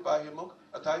Vanadya Bahimuk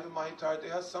Ataiva Mahitar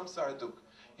Deha Samsaraduk.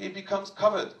 He becomes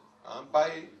covered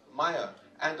by Maya.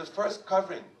 And the first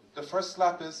covering, the first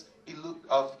slap is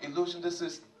of illusion. This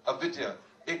is avidya,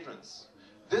 ignorance.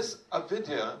 This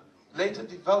avidya later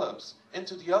develops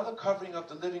into the other covering of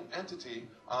the living entity,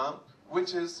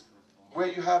 which is where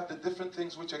you have the different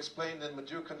things which are explained in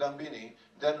Madhura Kandambini,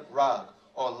 then rag,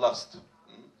 or lust.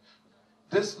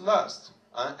 This lust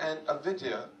and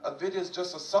avidya is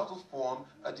just a subtle form,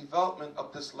 a development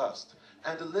of this lust.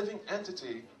 And the living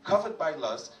entity, covered by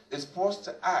lust, is forced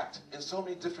to act in so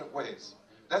many different ways.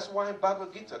 That's why in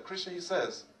Bhagavad Gita, Krishna, he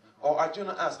says, or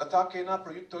Arjuna asks, Atakena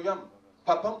prayuktoyam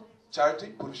papam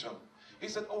chariti purusham. He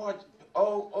said,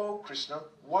 oh Krishna,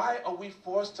 why are we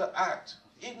forced to act,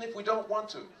 even if we don't want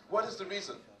to? What is the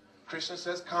reason? Krishna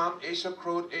says, Kam esha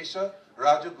krod esha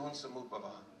rajagun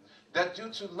samudbhava. That due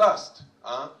to lust,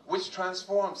 which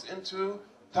transforms into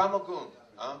tamagun,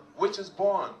 which is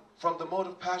born from the mode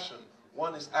of passion,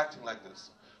 one is acting like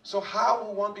this. So how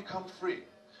will one become free?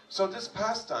 So this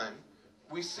pastime,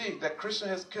 we see that Krishna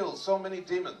has killed so many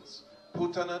demons.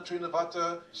 Putana,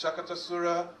 Trinavata,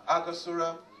 Shakatasura,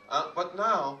 Agasura. But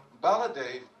now,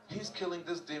 Baladev, he's killing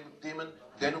this demon,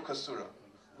 Dhenukasura.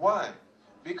 Why?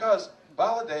 Because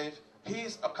Baladev,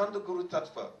 he's Akhanda Guru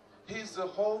Tattva. He's the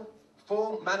whole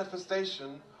full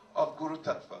manifestation of Guru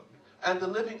Tattva. And the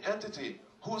living entity,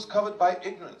 who's covered by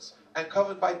ignorance and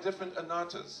covered by different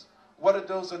anarthas. What are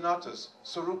those anarthas?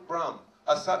 Sarup Brahm,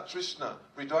 Asat Trishna,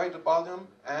 Hridaya Dabalyam,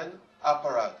 and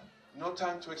Aparad. No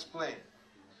time to explain.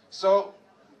 So,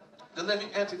 the living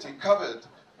entity covered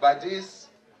by these...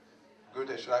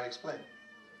 Gurudev, should I explain?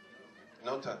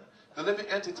 No time. The living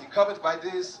entity covered by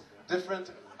these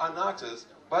different anarthas,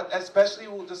 but especially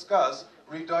we'll discuss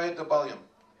Hridaya Dabalyam.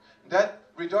 That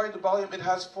Hridaya Dabalyam, it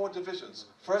has 4 divisions.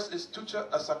 First is Tucha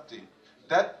Asakti.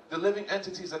 That the living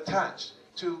entity is attached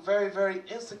to very, very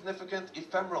insignificant,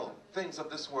 ephemeral things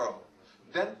of this world.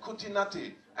 Then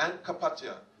Kutinati and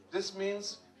Kapatya. This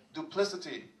means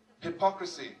duplicity,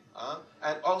 hypocrisy,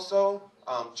 and also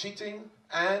cheating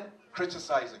and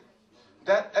criticizing.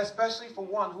 That especially for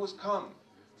one who has come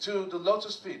to the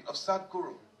lotus feet of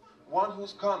Sadguru, one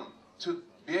who's come to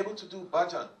be able to do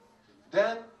bhajan,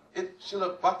 then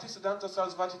Srila Bhaktivedanta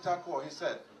Sarasvati Thakur, he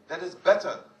said, that it's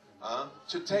better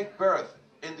to take birth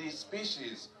in these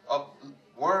species of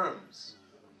worms,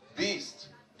 beasts,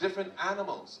 different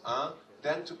animals,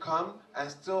 than to come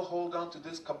and still hold on to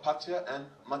this kapatya and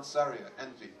matsarya,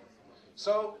 envy.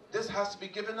 So this has to be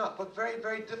given up, but very,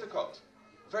 very difficult.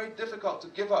 Very difficult to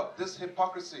give up this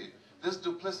hypocrisy, this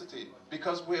duplicity,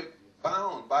 because we're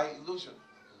bound by illusion.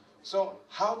 So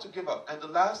how to give up? And the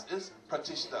last is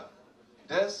pratishta.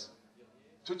 There's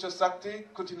Tucha Sakti,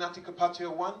 Kutinati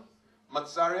Kapatya one,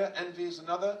 Matsarya, envy is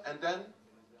another, and then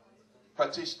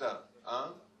Pratishta.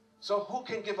 So who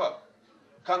can give up?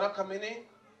 Kanakamini,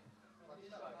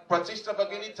 Pratishta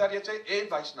Bhagini Taryate, a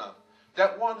Vaishnava.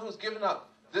 That one who's given up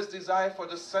this desire for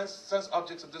the sense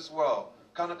objects of this world.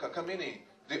 Kanaka, Kamini,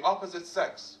 the opposite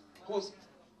sex. Who's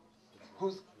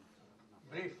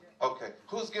Brief. okay?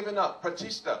 Who's given up?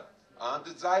 Pratishta,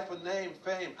 desire for name,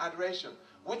 fame, adoration,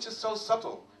 which is so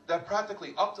subtle that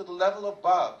practically up to the level of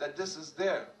Bhav, that this is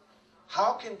there.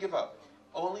 How can give up?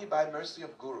 Only by mercy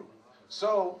of Guru.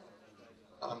 So,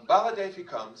 Baladevi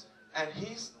comes and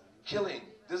he's killing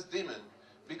this demon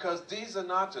because these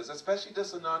anarthas, especially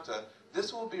this anartha,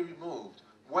 this will be removed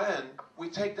when we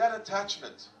take that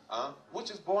attachment,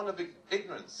 which is born of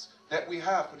ignorance, that we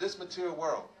have for this material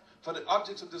world, for the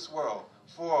objects of this world,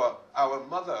 for our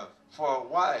mother, for our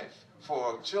wife,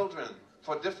 for children,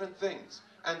 for different things.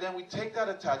 And then we take that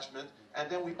attachment and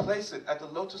then we place it at the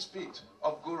lotus feet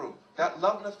of Guru. That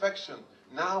love and affection,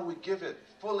 now we give it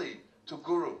fully to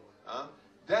Guru.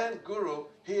 Then Guru,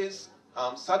 he is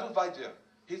Sadhu Vaidya.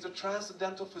 He's a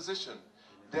transcendental physician.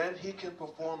 Then he can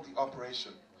perform the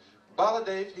operation.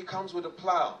 Baladev, he comes with a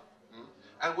plow.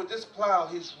 And with this plow,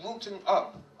 he's rooting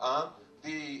up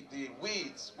the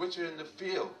weeds which are in the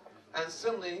field. And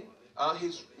similarly,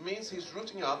 he's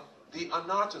rooting up the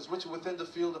anarthas which are within the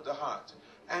field of the heart.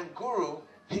 And Guru,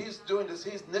 he's doing this.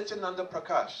 He's Nityananda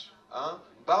Prakash,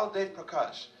 Baladev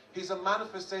Prakash. He's a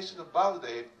manifestation of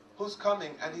Baladev who's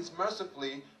coming and he's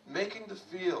mercifully making the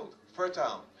field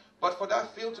fertile. But for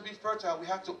that field to be fertile, we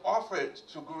have to offer it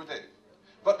to Gurudev.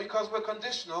 But because we're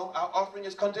conditional, our offering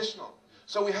is conditional.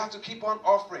 So we have to keep on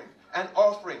offering and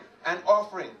offering and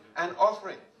offering and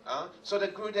offering, so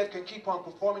that Gurudev can keep on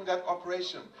performing that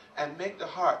operation and make the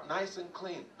heart nice and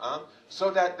clean, so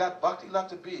that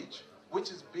Bhakti-lata beach, which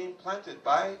is being planted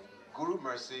by Guru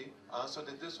mercy, so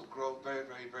that this will grow very,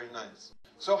 very, very nice.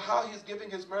 So how he's giving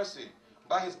his mercy?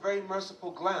 By his very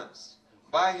merciful glance,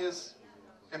 by his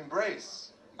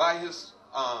embrace, by his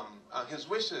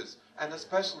wishes, and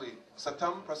especially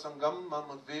Satam Prasangam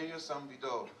Mamavirya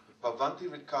Samvido Bhavanti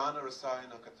Ritkana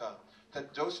Rasayana Kata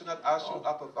Tat Joshanat Ashu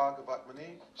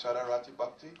Apabhagavatmani Chararati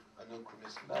Bhakti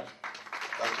Anukrumismi.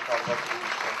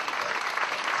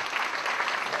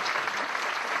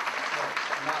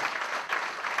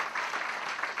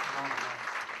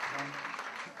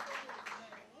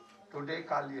 Today,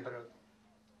 Kali Harat.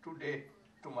 Today,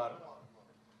 tomorrow.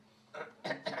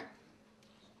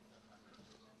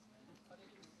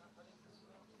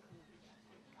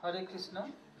 Hare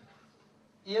Krishna.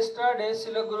 Yesterday,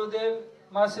 Srila Gurudev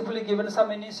mercifully given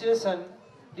some initiation.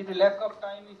 Due to lack of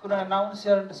time, we couldn't announce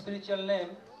your spiritual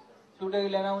name. Today,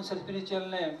 we'll announce your spiritual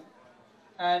name.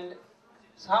 And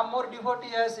some more devotee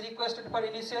has requested for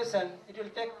initiation. It will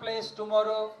take place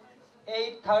tomorrow,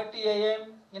 8:30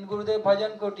 a.m. in Gurudev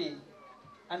Bhajan Koti.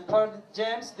 And for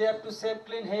gents, they have to shave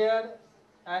clean hair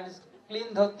and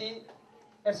clean dhoti.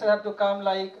 Etc. have to come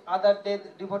like other day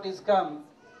devotees come.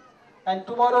 And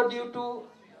tomorrow, due to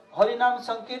Harinam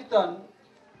Sankirtan,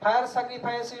 fire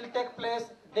sacrifice will take place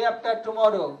day after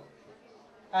tomorrow.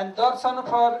 And darshan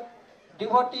for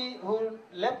devotee who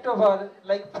left over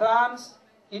like France,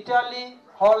 Italy,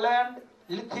 Holland,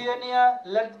 Lithuania,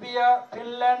 Latvia,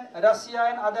 Finland, Russia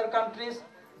and other countries,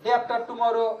 day after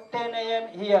tomorrow, 10 a.m.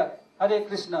 here. Hare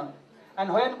Krishna.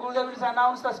 And when Gurudev will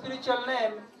announce the spiritual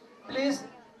name, please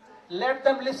let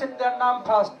them listen their name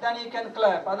first, then you can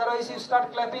clap. Otherwise, you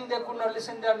start clapping, they could not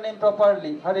listen their name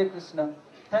properly. Hare Krishna.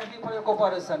 Thank you for your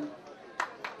cooperation.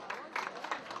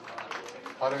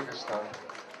 Hare Krishna.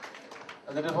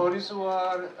 And the devotees who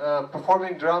are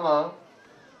performing drama,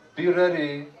 be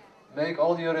ready, make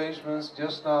all the arrangements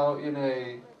just now in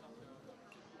a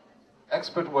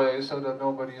expert way so that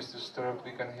nobody is disturbed.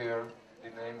 We can hear the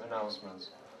name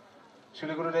announcements.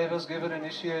 Srila Gurudev has given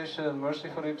initiation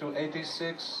mercifully to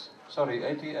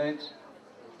 88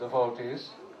 devotees.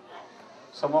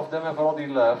 Some of them have already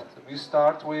left. We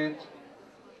start with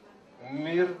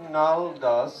Mirnal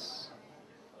Das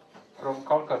from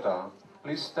Kolkata.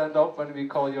 Please stand up when we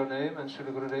call your name and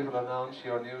Srila Gurudev will announce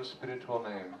your new spiritual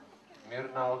name.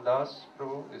 Mirnal Das,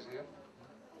 Prabhu, is here.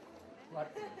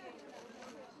 What?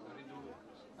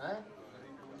 Huh?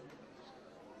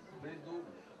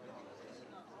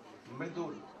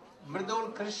 Mridul.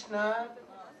 Mridul Krishna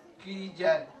ki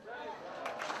jai.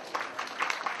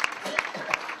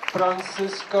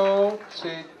 Francisco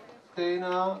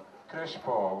Chaitanya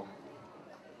Crespo.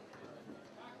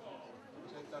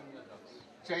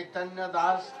 Chaitanya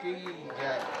Das ki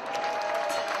jai.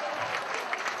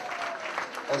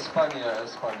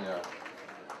 España.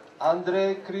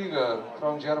 André Krieger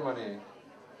from Germany.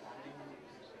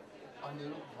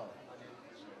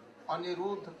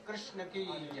 Anirudh Krishna की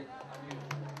जय,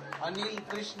 अनिल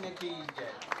कृष्ण की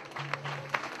जय.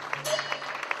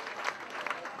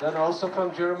 Then also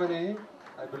from Germany,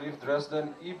 I believe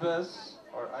Dresden, Ibes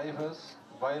or Ives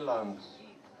Weiland.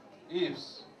 Yves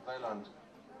Weiland.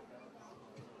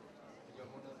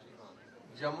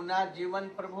 Jamuna जीवन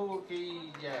प्रभु की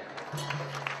जय.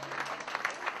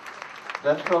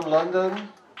 Then from London,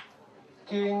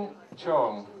 King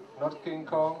Chong. Not King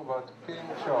Kong, but King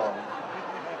Chong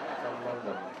from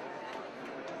London.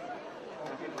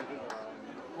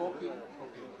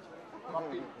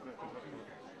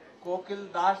 कोकिल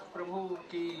दास प्रभु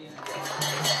की जय.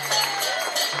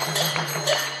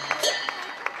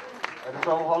 And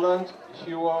from Holland,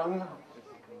 Huan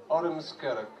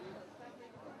Ormskerk.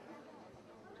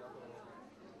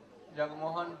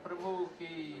 Jagmohan प्रभु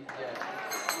की जय.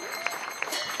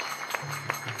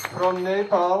 From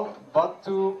Nepal,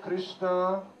 Batu Krishna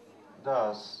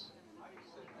Das.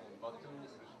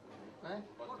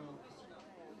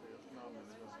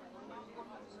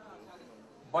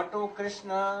 बटू कृष्ण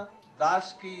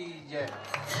दास की जय.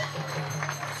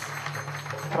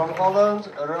 From Holland,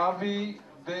 Ravi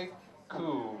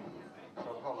Beku.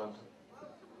 From Holland.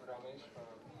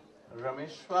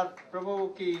 Rameshwar प्रभु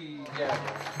की जय.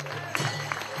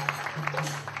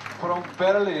 From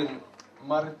Berlin,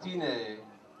 Martine.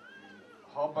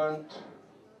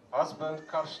 Husband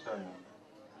Karsten.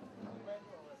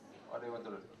 What do you want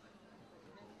to do?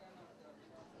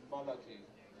 Malati.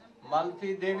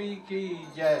 Malti Devi की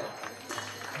जय.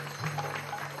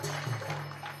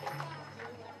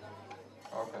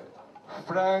 Okay.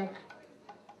 Frank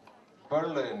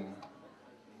Berlin.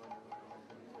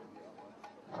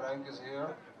 Frank is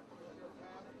here.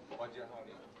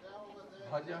 Vajahari.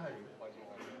 भजहरि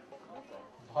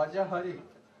भजहरि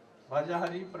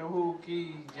भजहरि प्रभु की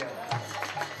जय.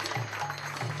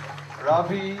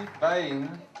 Ravi Bain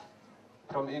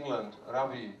from England.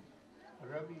 Ravi.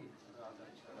 Ravi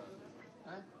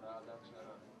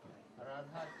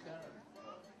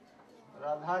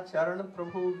Radha चरण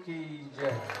प्रभु की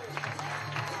जय.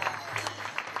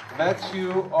 Matthew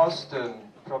Austin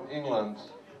from England.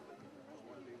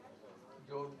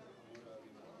 जो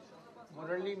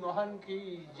मुरली मोहन की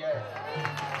जय.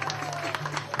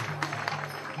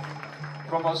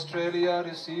 From Australia,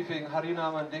 receiving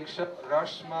Harinam and Diksha,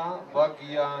 Rashma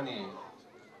Bhagyani.